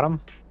 At the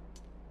bottom?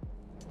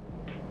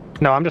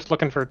 No, I'm just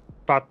looking for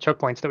choke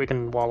points that we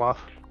can wall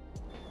off.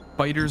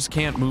 Biters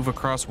can't move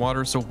across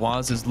water, so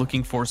Wozz is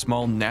looking for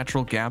small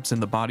natural gaps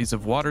in the bodies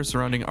of water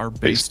surrounding our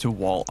base to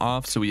wall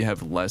off so we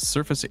have less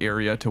surface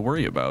area to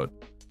worry about.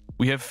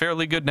 We have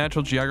fairly good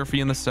natural geography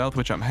in the south,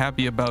 which I'm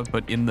happy about,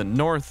 but in the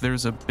north,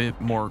 there's a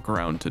bit more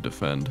ground to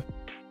defend.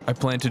 I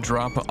plan to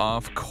drop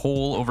off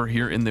coal over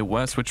here in the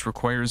west, which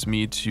requires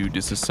me to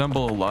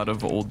disassemble a lot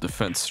of old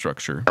defense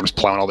structure. I'm just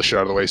plowing all the shit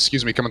out of the way.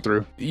 Excuse me, coming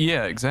through.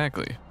 Yeah,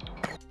 exactly.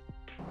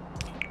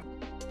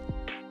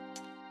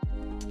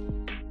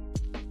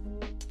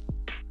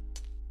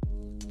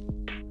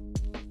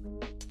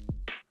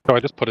 So I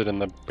just put it in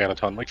the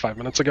Banneton like 5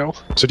 minutes ago.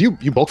 So do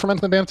you bulk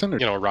ferment in the Banneton? Or?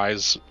 You know,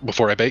 rise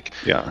before I bake.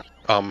 Yeah.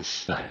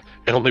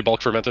 It only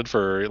bulk fermented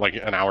for like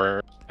an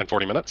hour and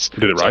 40 minutes.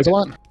 Did it rise a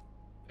lot?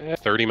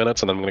 30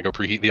 minutes, and then I'm going to go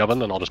preheat the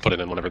oven, and I'll just put it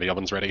in whenever the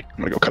oven's ready. I'm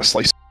going to go cut a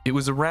slice. It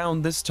was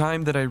around this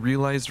time that I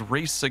realized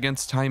race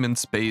against time and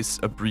space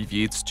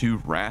abbreviates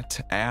to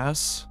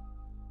RAT-ass.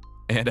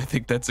 And I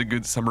think that's a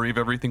good summary of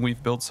everything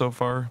we've built so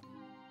far.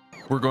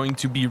 We're going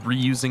to be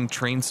reusing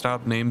train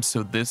stop names,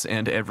 so this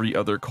and every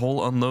other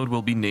coal unload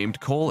will be named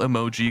coal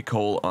emoji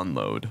coal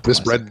unload. This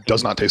bread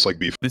does not taste like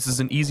beef. This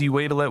is an easy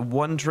way to let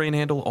one train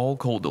handle all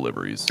coal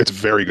deliveries. It's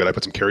very good. I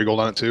put some Kerrygold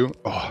on it too.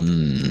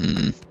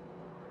 Oh.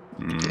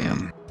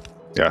 Damn.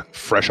 Yeah,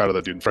 fresh out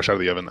of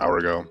the oven an hour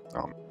ago.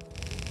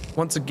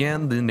 Once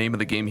again, the name of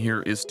the game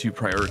here is to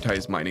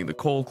prioritize mining the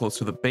coal close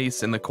to the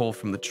base, and the coal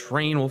from the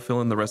train will fill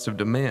in the rest of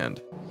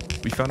demand.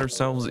 We found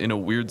ourselves in a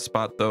weird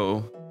spot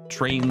though.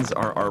 Trains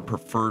are our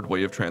preferred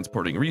way of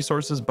transporting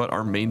resources, but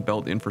our main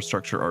belt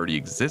infrastructure already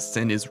exists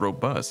and is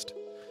robust.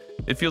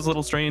 It feels a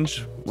little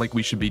strange, like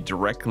we should be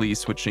directly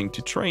switching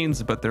to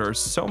trains, but there are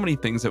so many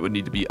things that would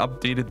need to be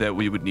updated that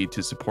we would need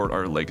to support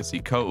our legacy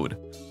code.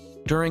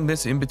 During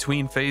this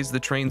in-between phase, the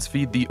trains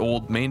feed the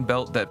old main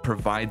belt that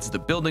provides the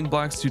building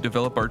blocks to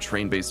develop our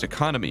train-based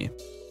economy.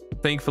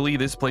 Thankfully,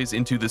 this plays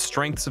into the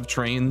strengths of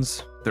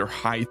trains. Their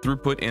high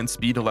throughput and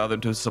speed allow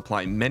them to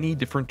supply many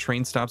different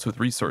train stops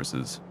with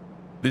resources.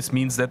 This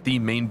means that the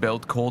main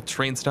belt coal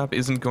train stop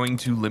isn't going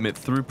to limit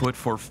throughput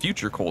for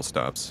future coal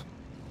stops.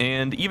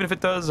 And even if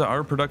it does,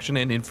 our production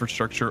and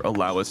infrastructure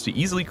allow us to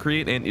easily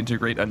create and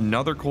integrate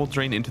another coal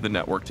train into the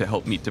network to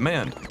help meet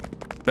demand.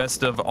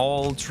 Best of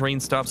all, train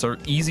stops are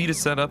easy to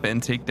set up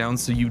and take down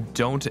so you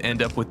don't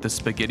end up with the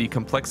spaghetti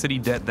complexity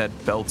debt that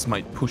belts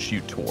might push you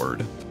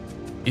toward.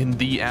 In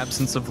the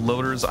absence of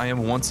loaders, I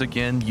am once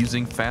again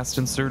using fast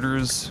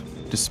inserters.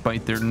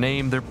 Despite their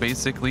name, they're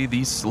basically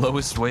the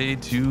slowest way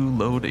to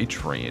load a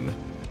train.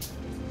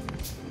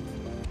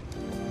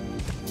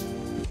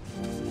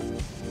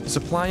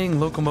 Supplying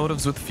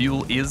locomotives with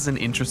fuel is an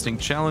interesting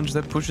challenge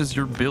that pushes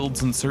your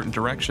builds in certain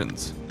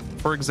directions.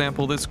 For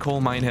example, this coal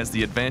mine has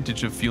the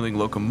advantage of fueling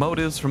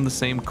locomotives from the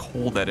same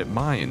coal that it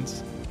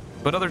mines.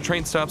 But other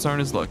train stops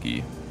aren't as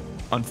lucky.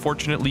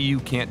 Unfortunately, you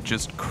can't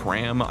just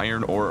cram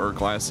iron ore or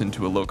glass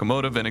into a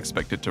locomotive and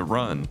expect it to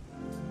run.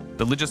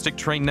 The Logistic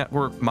Train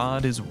Network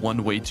mod is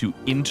one way to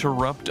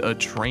interrupt a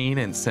train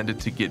and send it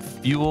to get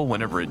fuel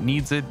whenever it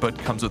needs it, but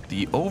comes with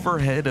the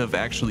overhead of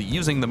actually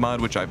using the mod,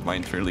 which I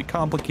find fairly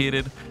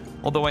complicated,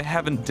 although I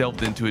haven't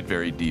delved into it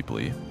very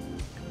deeply.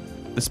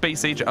 The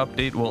Space Age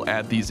update will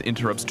add these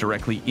interrupts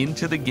directly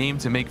into the game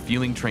to make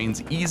fueling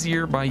trains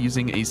easier by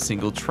using a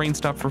single train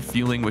stop for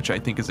fueling, which I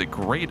think is a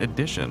great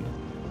addition.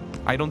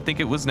 I don't think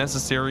it was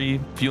necessary.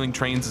 Fueling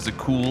trains is a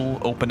cool,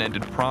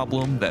 open-ended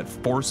problem that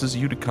forces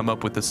you to come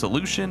up with a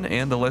solution,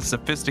 and the less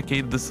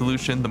sophisticated the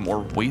solution, the more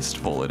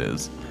wasteful it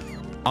is.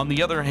 On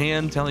the other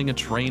hand, telling a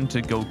train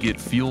to go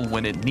get fuel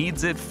when it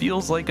needs it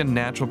feels like a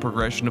natural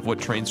progression of what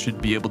trains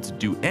should be able to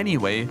do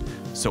anyway,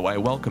 so I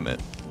welcome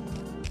it.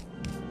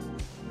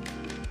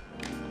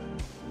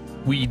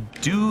 We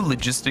do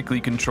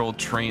logistically control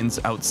trains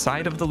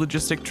outside of the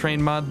logistic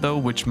train mod though,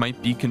 which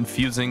might be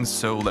confusing,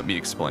 so let me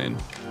explain.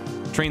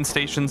 Train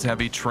stations have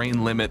a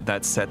train limit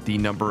that set the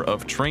number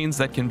of trains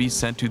that can be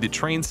sent to the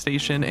train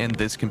station, and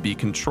this can be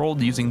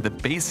controlled using the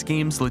base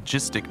game's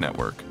logistic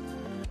network.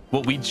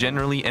 What we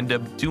generally end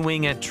up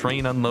doing at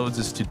train unloads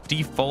is to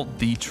default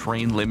the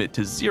train limit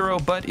to 0,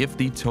 but if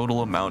the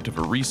total amount of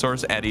a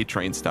resource at a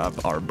train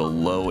stop are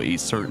below a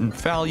certain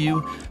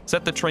value,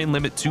 set the train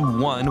limit to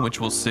 1, which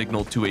will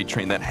signal to a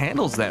train that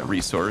handles that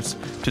resource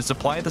to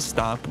supply the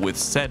stop with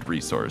said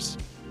resource.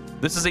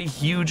 This is a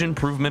huge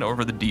improvement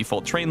over the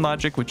default train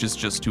logic, which is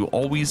just to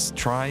always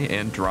try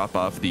and drop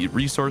off the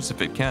resource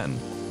if it can.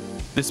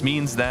 This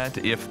means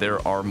that if there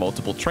are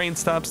multiple train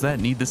stops that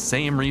need the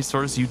same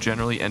resource, you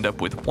generally end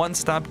up with one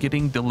stop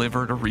getting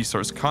delivered a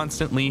resource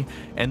constantly,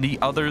 and the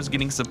others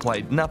getting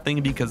supplied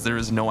nothing because there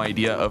is no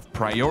idea of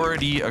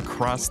priority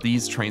across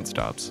these train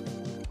stops.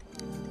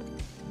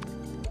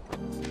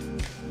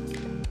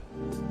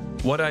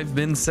 What I've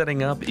been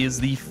setting up is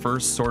the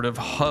first sort of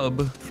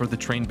hub for the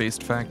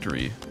train-based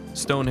factory.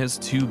 Stone has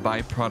 2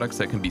 byproducts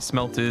that can be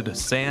smelted,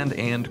 sand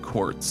and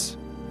quartz.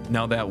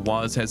 Now that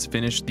Wozz has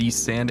finished the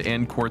sand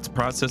and quartz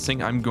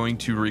processing, I'm going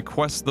to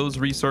request those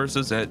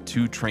resources at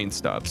 2 train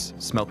stops,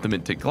 smelt them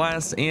into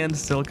glass and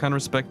silicon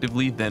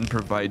respectively, then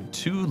provide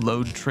 2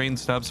 load train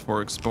stops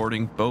for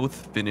exporting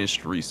both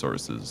finished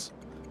resources.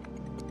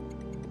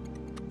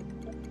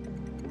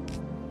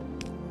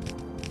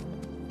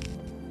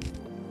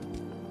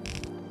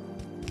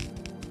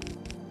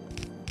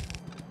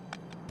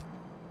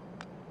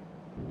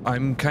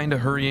 I'm kinda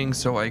hurrying,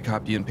 so I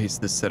copy and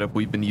paste this setup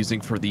we've been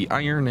using for the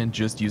iron and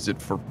just use it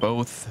for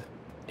both.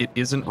 It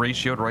isn't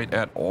ratioed right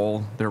at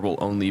all. There will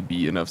only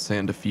be enough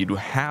sand to feed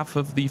half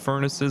of the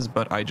furnaces,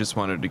 but I just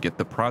wanted to get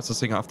the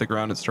processing off the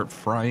ground and start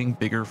frying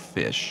bigger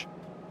fish.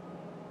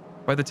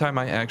 By the time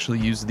I actually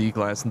use the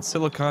glass and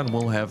silicon,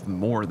 we'll have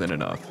more than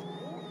enough.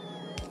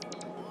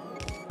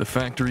 The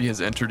factory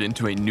has entered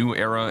into a new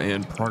era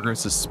and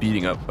progress is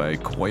speeding up by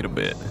quite a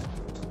bit.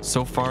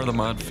 So far, the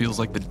mod feels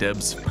like the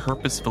devs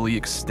purposefully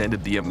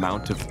extended the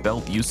amount of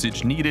belt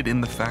usage needed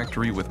in the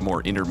factory with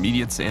more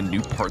intermediates and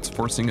new parts,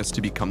 forcing us to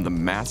become the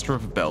master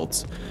of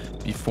belts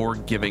before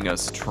giving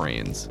us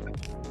trains.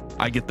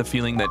 I get the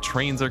feeling that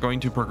trains are going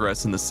to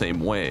progress in the same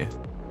way.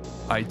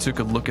 I took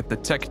a look at the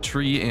tech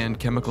tree, and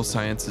chemical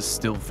science is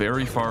still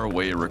very far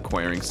away,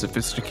 requiring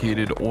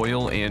sophisticated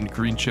oil and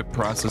green chip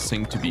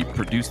processing to be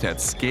produced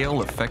at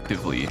scale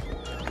effectively.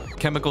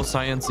 Chemical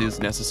science is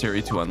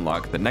necessary to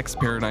unlock the next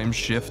paradigm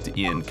shift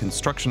in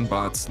construction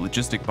bots,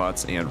 logistic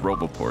bots, and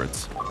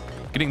roboports.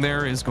 Getting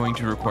there is going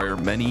to require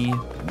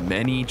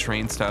many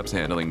train stops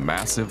handling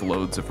massive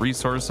loads of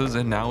resources,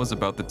 and now is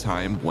about the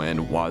time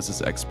when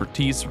Wozz's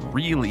expertise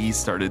really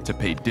started to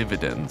pay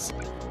dividends.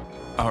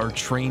 Our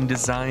train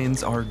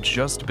designs are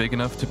just big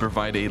enough to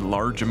provide a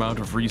large amount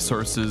of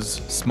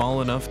resources,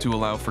 small enough to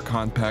allow for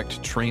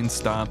compact train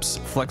stops,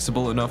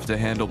 flexible enough to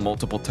handle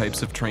multiple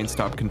types of train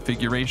stop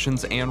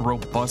configurations, and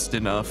robust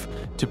enough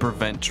to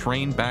prevent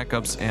train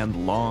backups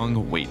and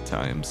long wait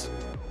times.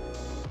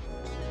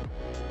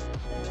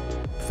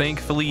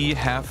 Thankfully,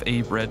 half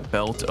a red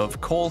belt of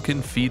coal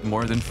can feed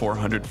more than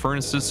 400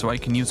 furnaces, so I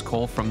can use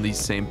coal from the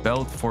same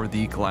belt for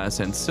the glass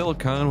and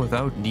silicon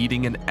without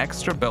needing an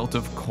extra belt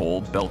of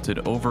coal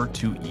belted over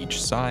to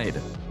each side.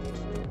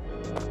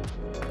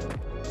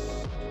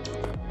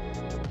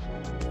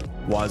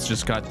 Wozz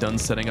just got done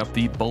setting up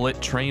the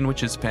bullet train,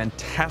 which is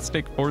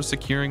fantastic for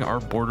securing our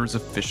borders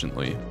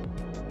efficiently.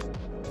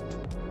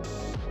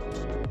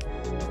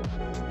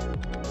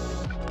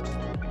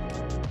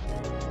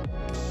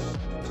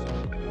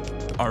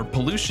 Our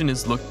pollution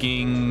is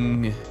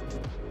looking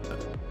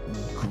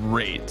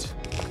great.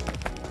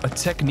 A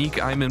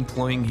technique I'm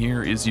employing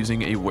here is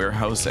using a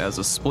warehouse as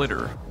a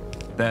splitter.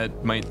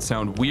 That might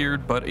sound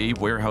weird, but a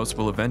warehouse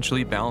will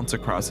eventually balance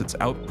across its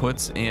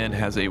outputs and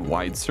has a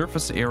wide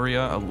surface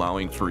area,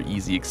 allowing for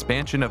easy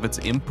expansion of its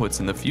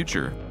inputs in the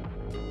future.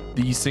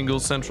 The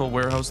single central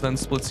warehouse then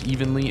splits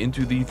evenly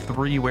into the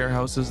 3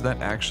 warehouses that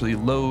actually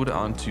load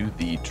onto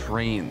the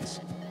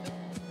trains.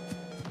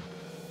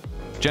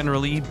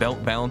 Generally,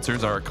 belt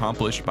balancers are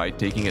accomplished by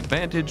taking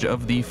advantage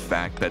of the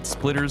fact that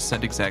splitters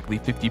send exactly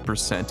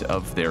 50%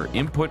 of their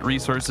input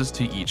resources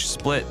to each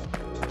split.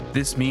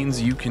 This means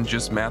you can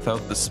just math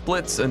out the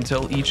splits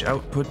until each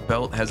output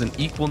belt has an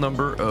equal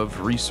number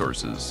of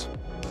resources.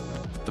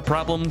 The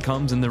problem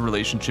comes in the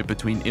relationship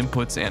between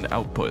inputs and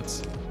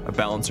outputs. A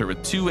balancer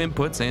with 2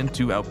 inputs and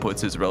 2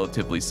 outputs is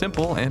relatively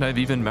simple, and I've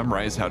even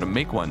memorized how to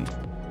make one.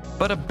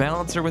 But a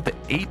balancer with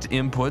 8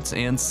 inputs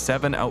and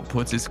 7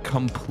 outputs is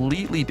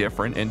completely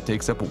different and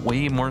takes up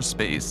way more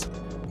space.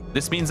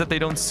 This means that they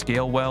don't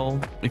scale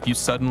well. If you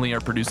suddenly are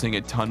producing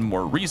a ton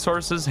more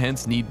resources,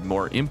 hence need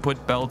more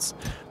input belts,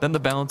 then the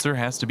balancer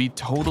has to be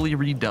totally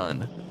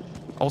redone.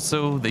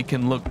 Also, they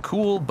can look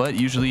cool, but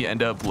usually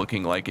end up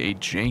looking like a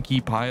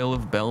janky pile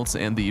of belts,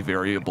 and the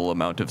variable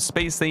amount of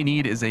space they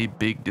need is a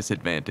big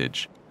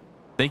disadvantage.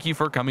 Thank you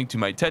for coming to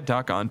my TED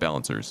Talk on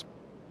balancers.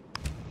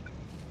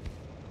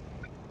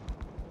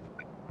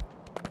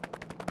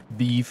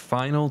 The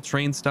final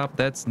train stop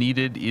that's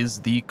needed is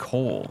the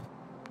coal.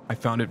 I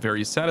found it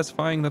very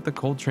satisfying that the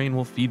coal train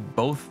will feed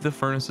both the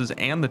furnaces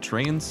and the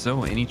trains,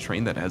 so any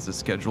train that has a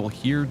schedule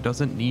here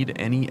doesn't need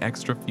any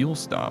extra fuel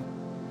stop.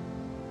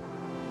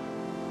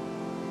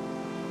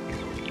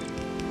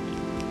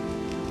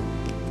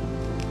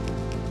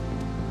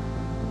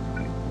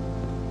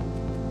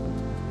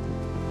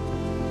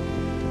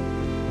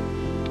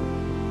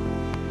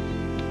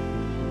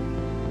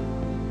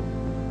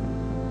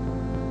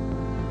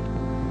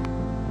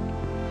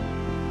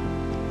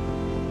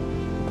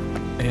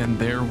 And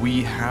there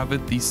we have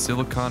it. These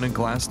silicon and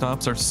glass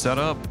stops are set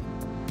up.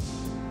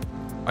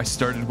 I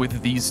started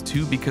with these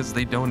two because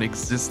they don't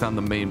exist on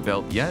the main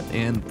belt yet,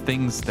 and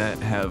things that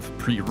have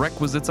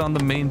prerequisites on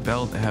the main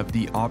belt have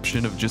the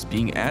option of just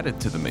being added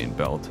to the main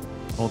belt.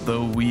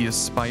 Although we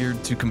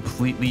aspired to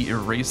completely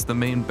erase the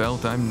main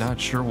belt, I'm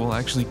not sure we'll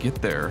actually get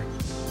there.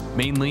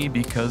 Mainly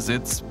because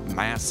it's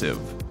massive.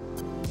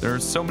 There are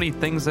so many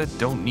things that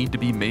don't need to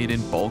be made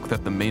in bulk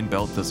that the main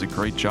belt does a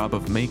great job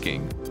of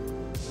making.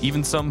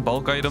 Even some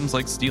bulk items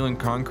like steel and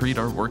concrete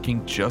are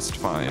working just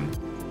fine.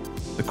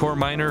 The core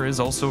miner is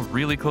also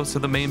really close to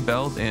the main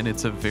belt, and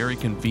it's a very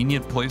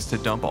convenient place to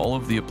dump all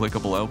of the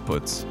applicable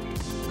outputs.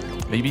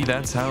 Maybe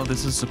that's how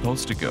this is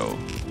supposed to go.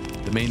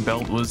 The main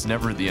belt was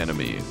never the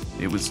enemy.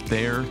 It was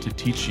there to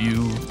teach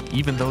you,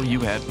 even though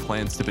you had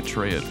plans to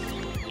betray it.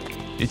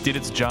 It did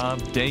its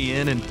job day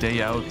in and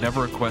day out,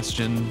 never a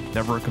question,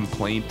 never a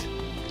complaint.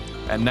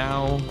 And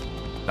now,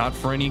 not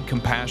for any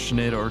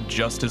compassionate or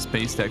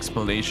justice-based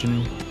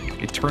explanation,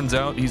 it turns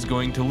out he's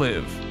going to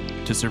live,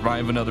 to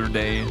survive another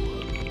day,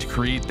 to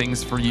create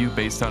things for you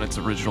based on its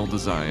original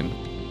design.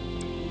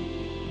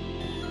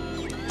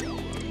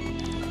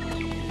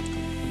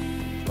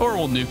 Or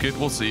we'll nuke it,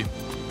 we'll see.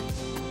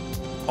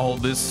 All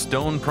this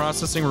stone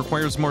processing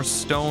requires more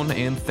stone,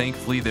 and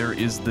thankfully there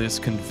is this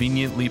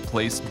conveniently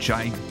placed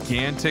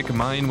gigantic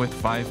mine with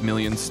 5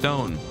 million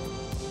stone.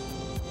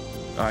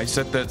 I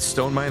set that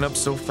stone mine up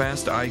so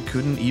fast I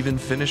couldn't even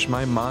finish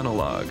my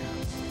monologue.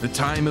 The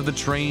time of the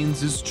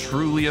trains is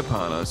truly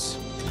upon us.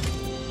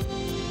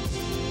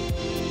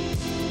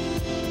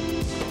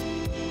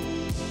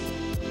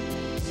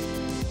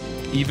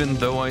 Even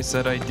though I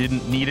said I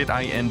didn't need it,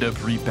 I end up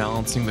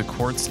rebalancing the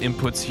quartz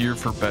inputs here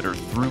for better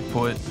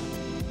throughput.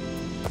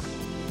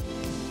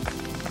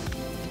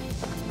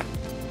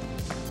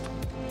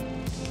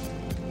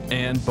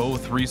 And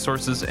both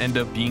resources end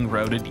up being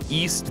routed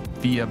east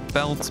via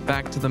belts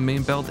back to the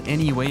main belt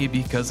anyway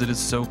because it is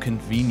so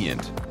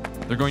convenient.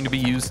 They're going to be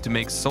used to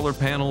make solar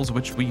panels,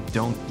 which we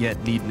don't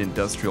yet need an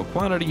industrial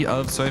quantity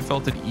of, so I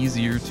felt it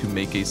easier to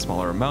make a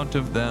smaller amount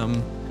of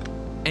them.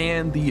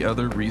 And the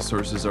other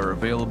resources are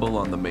available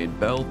on the main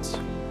belt.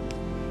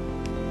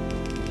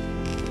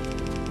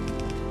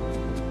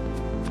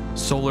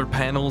 Solar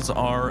panels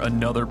are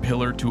another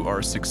pillar to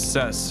our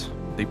success.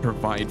 They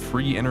provide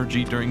free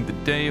energy during the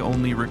day,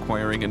 only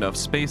requiring enough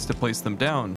space to place them down.